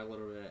that by a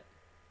little bit.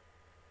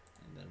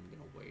 And then I'm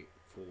gonna wait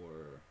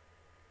for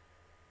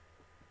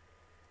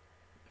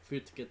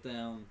food to get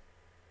down.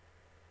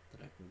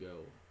 That I can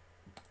go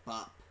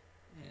bop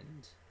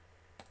and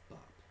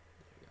bop.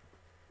 There you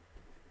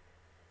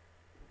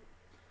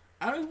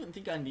go. I don't even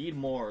think I need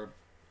more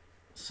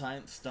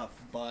science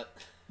stuff, but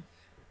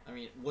I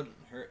mean, it wouldn't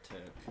hurt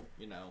to,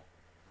 you know,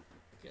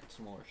 get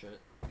some more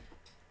shit.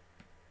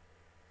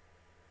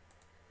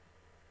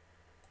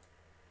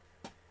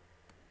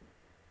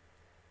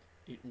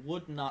 It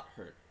would not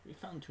hurt. We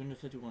found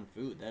 251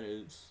 food. That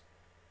is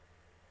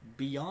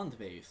beyond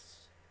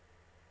base.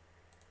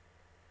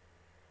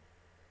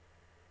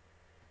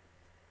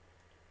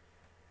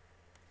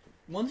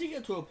 Once you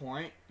get to a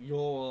point,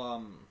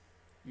 your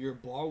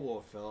bar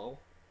will fill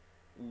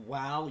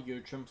while your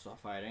Trimps are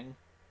fighting.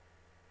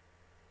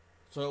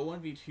 So it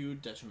wouldn't be too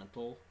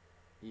detrimental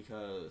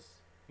because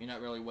you're not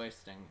really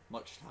wasting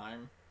much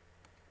time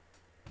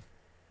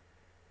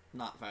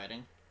not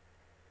fighting.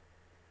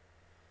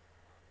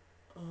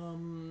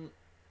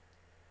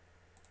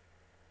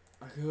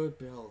 I could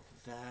build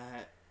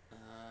that,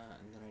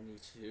 and then I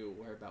need to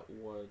worry about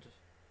wood.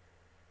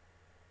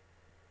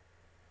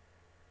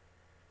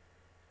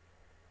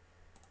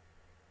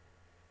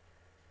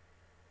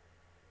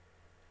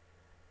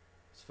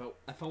 So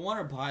if I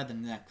want to buy the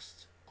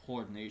next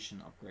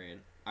coordination upgrade,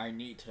 I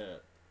need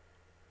to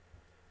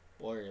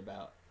worry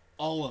about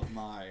all of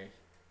my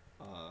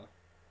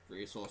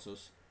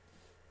resources.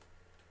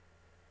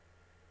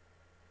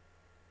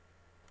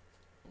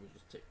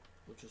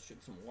 We'll just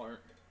drink some water.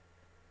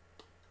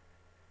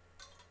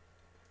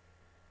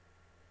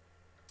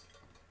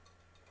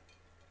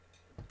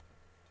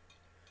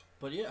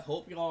 But yeah,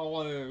 hope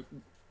y'all are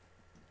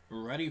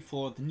ready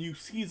for the new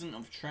season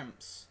of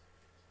Trimps.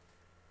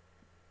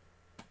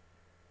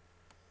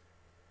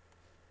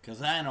 Cause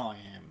I know I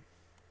am.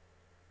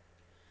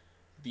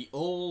 The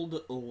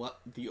old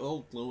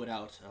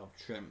loadout of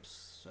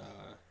Trimps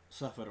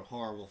suffered a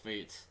horrible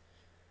fate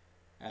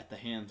at the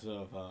hands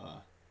of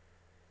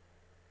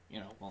you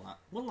know, we'll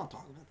not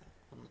talk about that.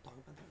 We'll not talk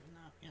about that right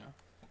now, you know.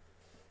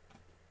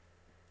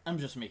 I'm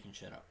just making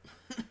shit up.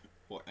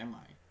 Or am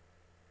I?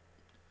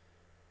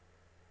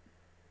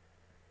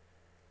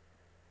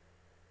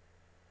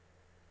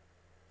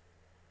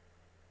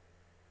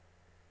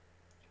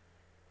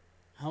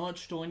 How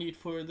much do I need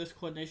for this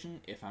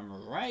coordination? If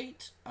I'm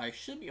right, I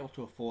should be able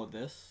to afford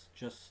this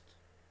just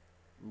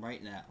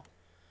right now.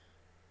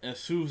 As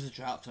soon as it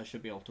drops, I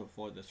should be able to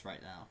afford this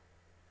right now.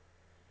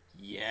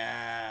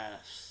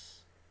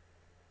 Yes!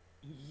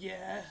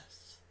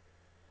 Yes!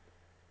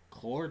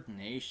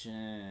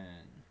 Coordination.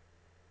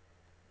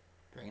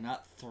 Bringing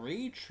out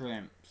 3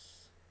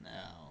 Trimps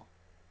now.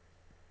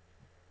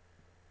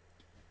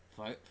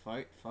 Fight,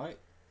 fight, fight.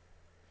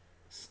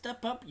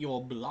 Step up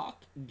your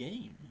block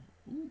game.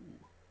 Ooh.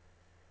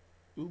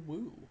 Ooh,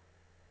 woo.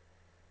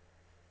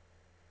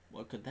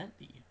 What could that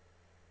be?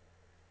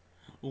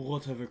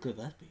 Whatever could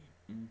that be?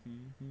 I'm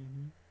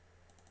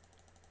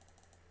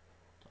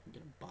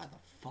gonna buy the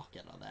fuck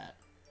out of that.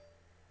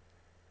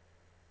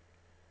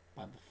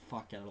 Buy the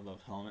fuck out of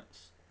those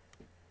helmets.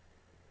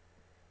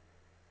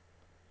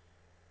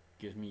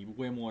 Gives me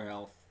way more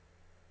health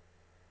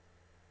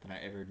than I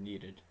ever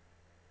needed.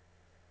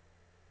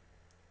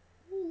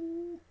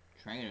 Ooh.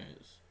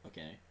 Trainers.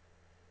 Okay.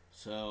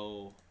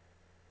 So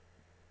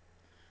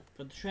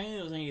for the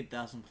trainers I need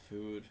 1,000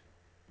 food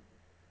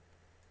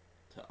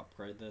to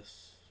upgrade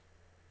this.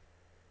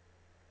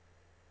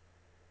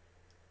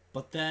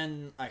 But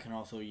then I can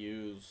also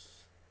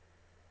use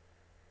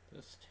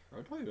this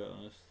territory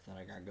bonus that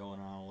I got going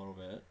on a little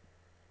bit.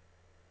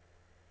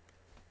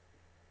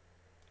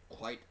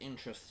 Quite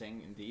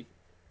interesting indeed.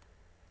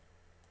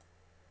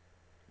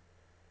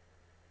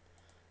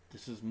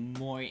 This is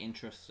more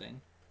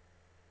interesting.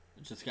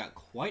 It just got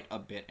quite a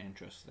bit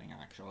interesting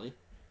actually.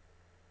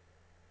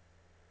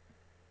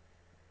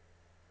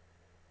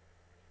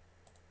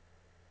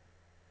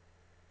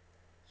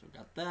 So we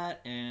got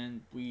that,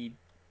 and we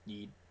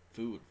need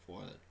food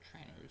for the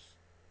trainers.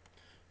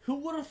 Who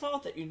would have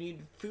thought that you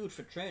need food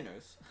for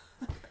trainers?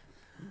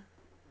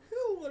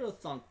 Who would have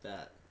thought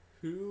that?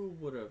 Who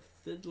would have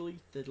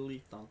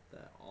fiddly thought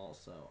that?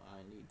 Also, I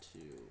need to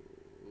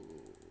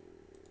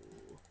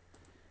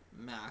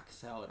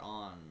max out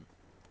on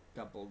a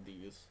couple of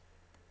these.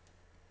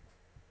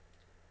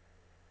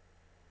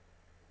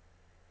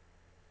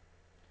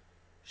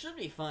 Should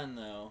be fun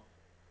though.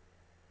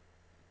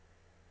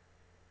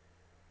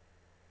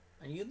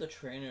 I need the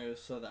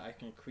trainers so that I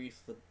can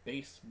increase the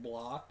base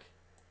block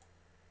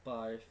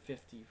by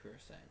 50%.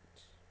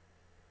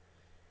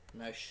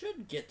 And I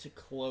should get to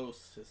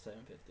close to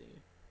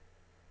 750.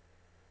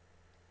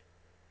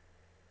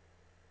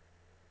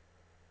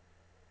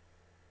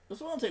 This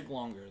one will take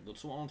longer.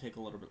 This one will take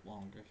a little bit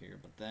longer here,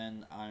 but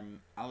then I'm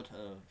out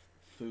of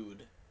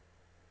food.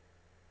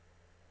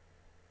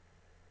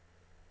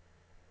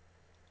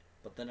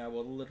 But then I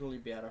will literally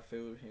be out of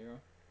food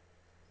here.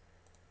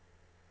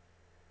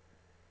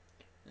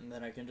 And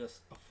then I can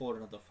just afford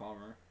another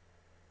farmer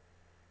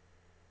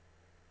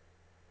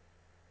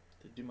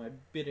to do my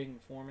bidding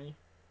for me.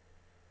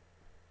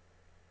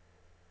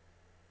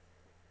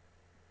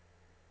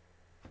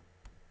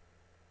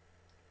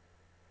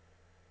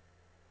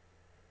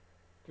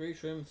 Three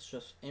Trimps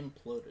just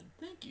imploded.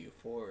 Thank you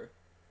for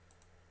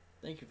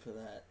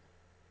that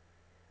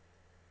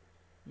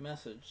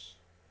message.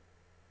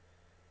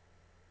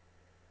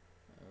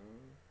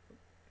 What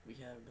we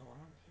have going on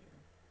here?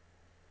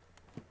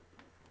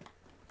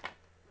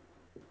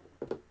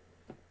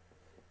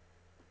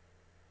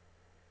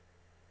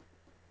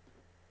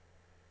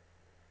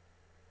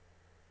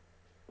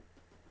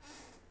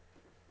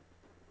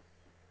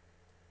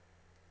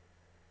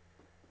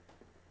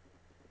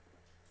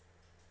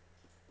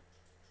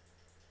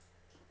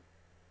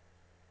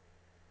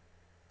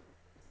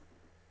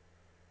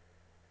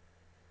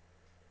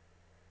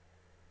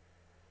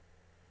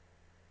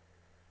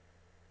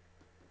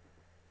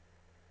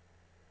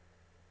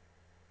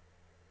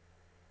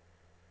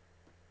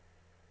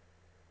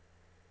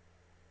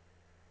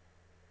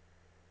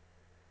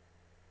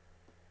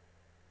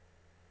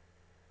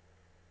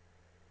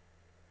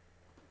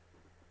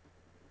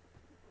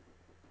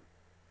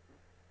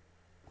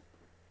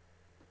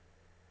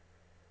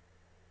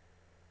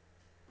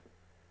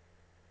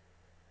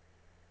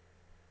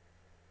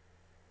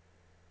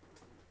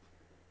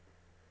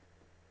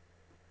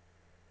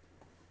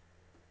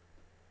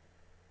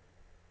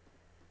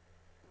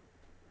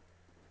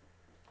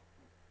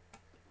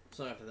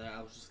 So after that,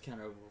 I was just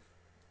kind of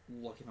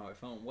looking at my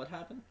phone. What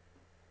happened?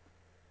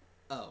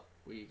 Oh,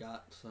 we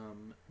got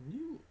some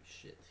new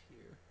shit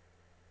here.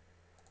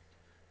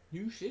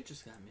 New shit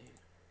just got made.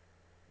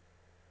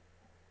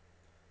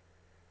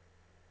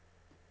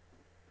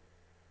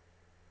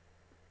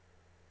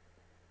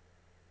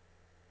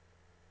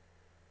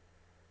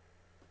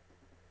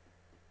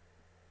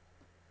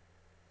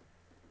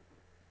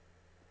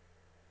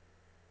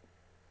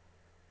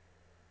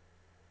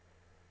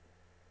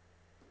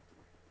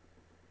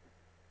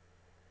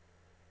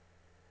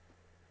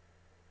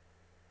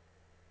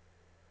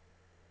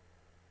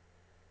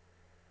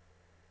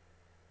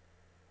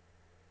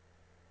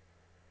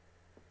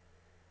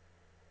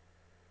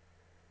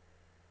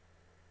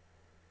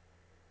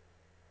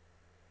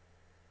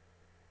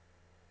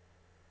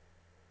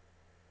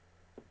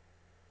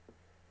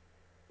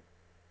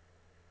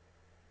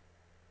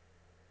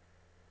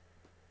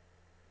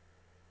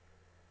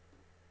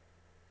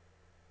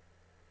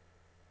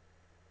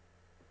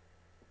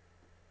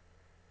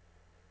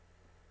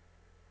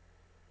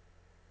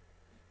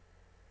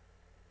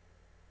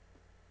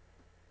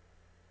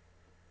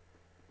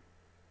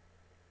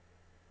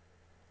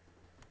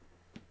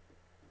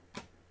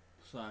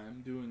 So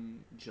I'm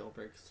doing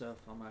jailbreak stuff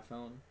on my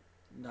phone,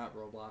 not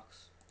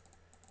Roblox.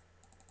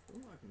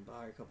 Ooh, I can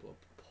buy a couple of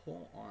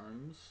pole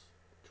arms.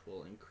 which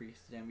will increase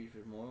the damage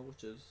even more,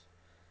 which is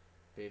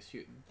base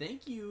here.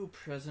 Thank you,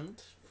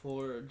 Present,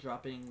 for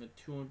dropping the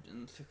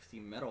 260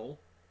 metal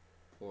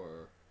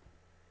for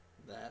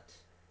that,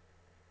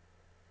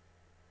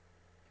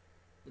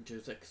 which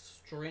is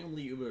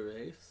extremely uber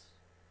base.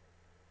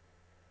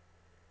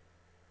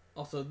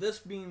 Also,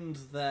 this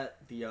means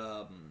that the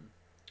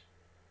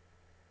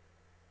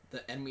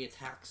enemy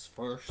attacks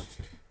first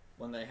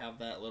when they have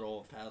that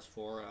little fast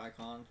forward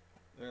icon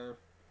there.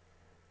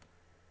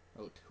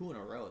 Oh, 2 in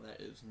a row.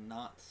 That is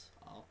not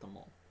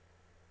optimal.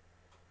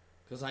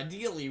 Because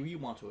ideally, we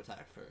want to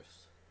attack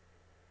first.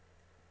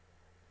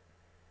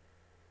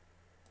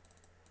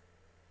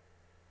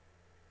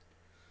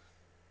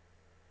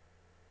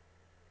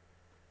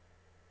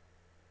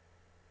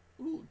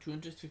 Ooh,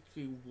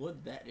 260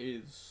 wood. That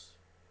is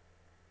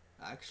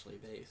actually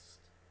based.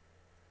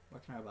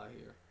 What can I buy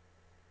here?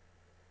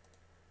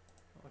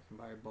 Oh, I can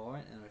buy a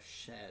barn and a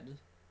shed.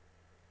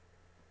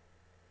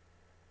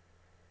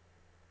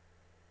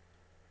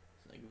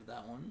 So I give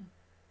that one.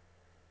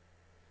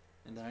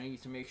 And then I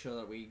need to make sure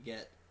that we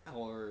get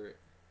our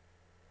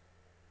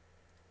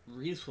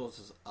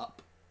resources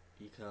up,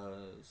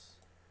 because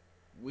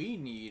we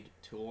need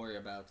to worry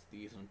about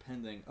these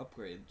impending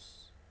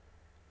upgrades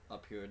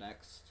up here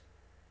next.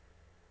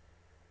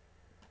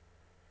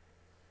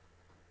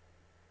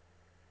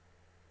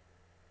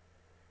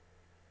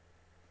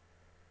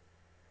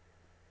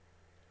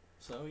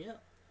 So yeah,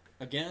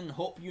 again,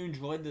 hope you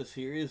enjoyed this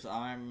series.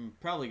 I'm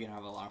probably gonna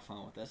have a lot of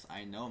fun with this.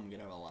 I know I'm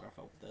gonna have a lot of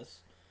fun with this.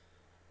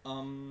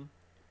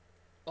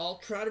 I'll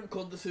try to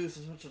record the series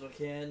as much as I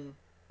can.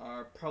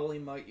 Probably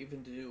might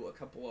even do a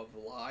couple of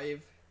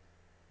live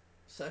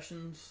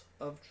sessions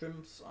of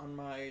Trimps on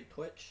my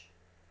Twitch.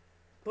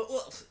 But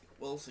we'll see.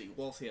 We'll see.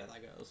 We'll see how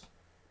that goes.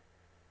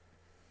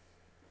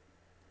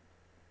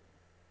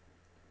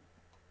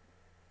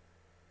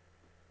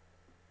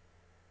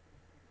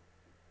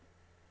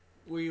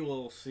 We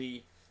will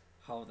see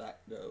how that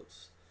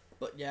goes.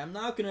 But yeah, I'm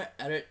not gonna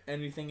edit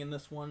anything in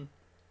this one,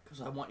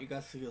 because I want you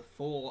guys to see the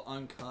full,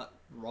 uncut,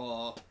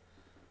 raw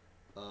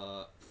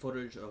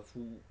footage of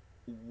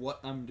what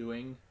I'm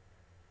doing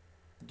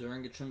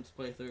during a Trimps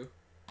playthrough.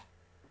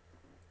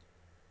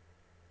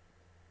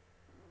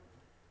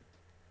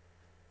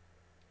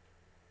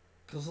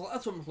 Because the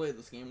last time I played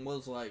this game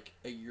was like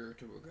a year or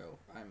two ago.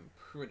 I'm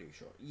pretty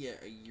sure. Yeah,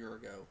 a year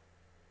ago.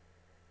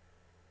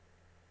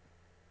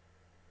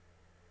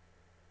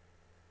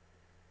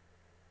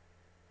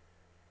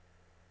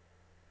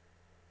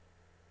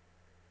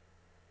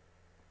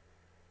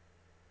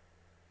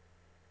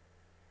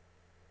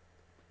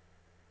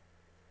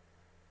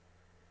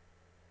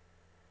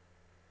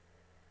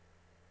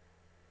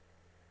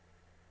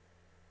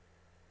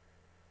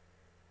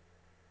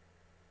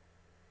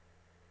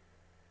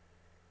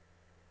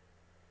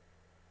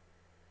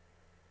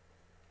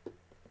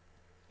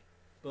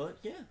 But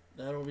yeah,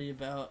 that'll be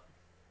about...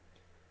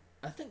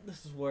 I think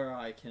this is where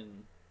I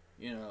can,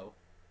 you know,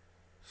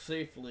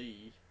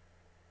 safely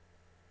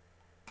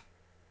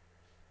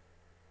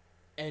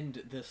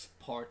end this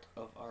part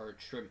of our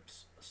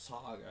Trimps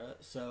saga.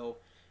 So,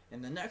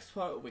 in the next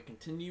part, we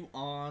continue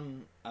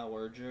on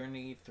our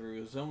journey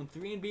through Zone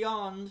 3 and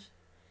beyond,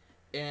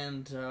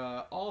 and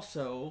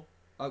also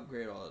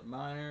upgrade all the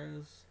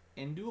miners,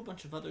 and do a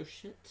bunch of other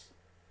shit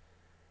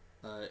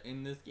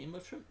in this game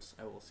of Trimps.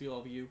 I will see all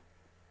of you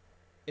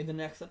in the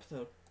next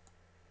episode.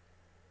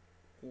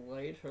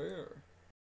 Later.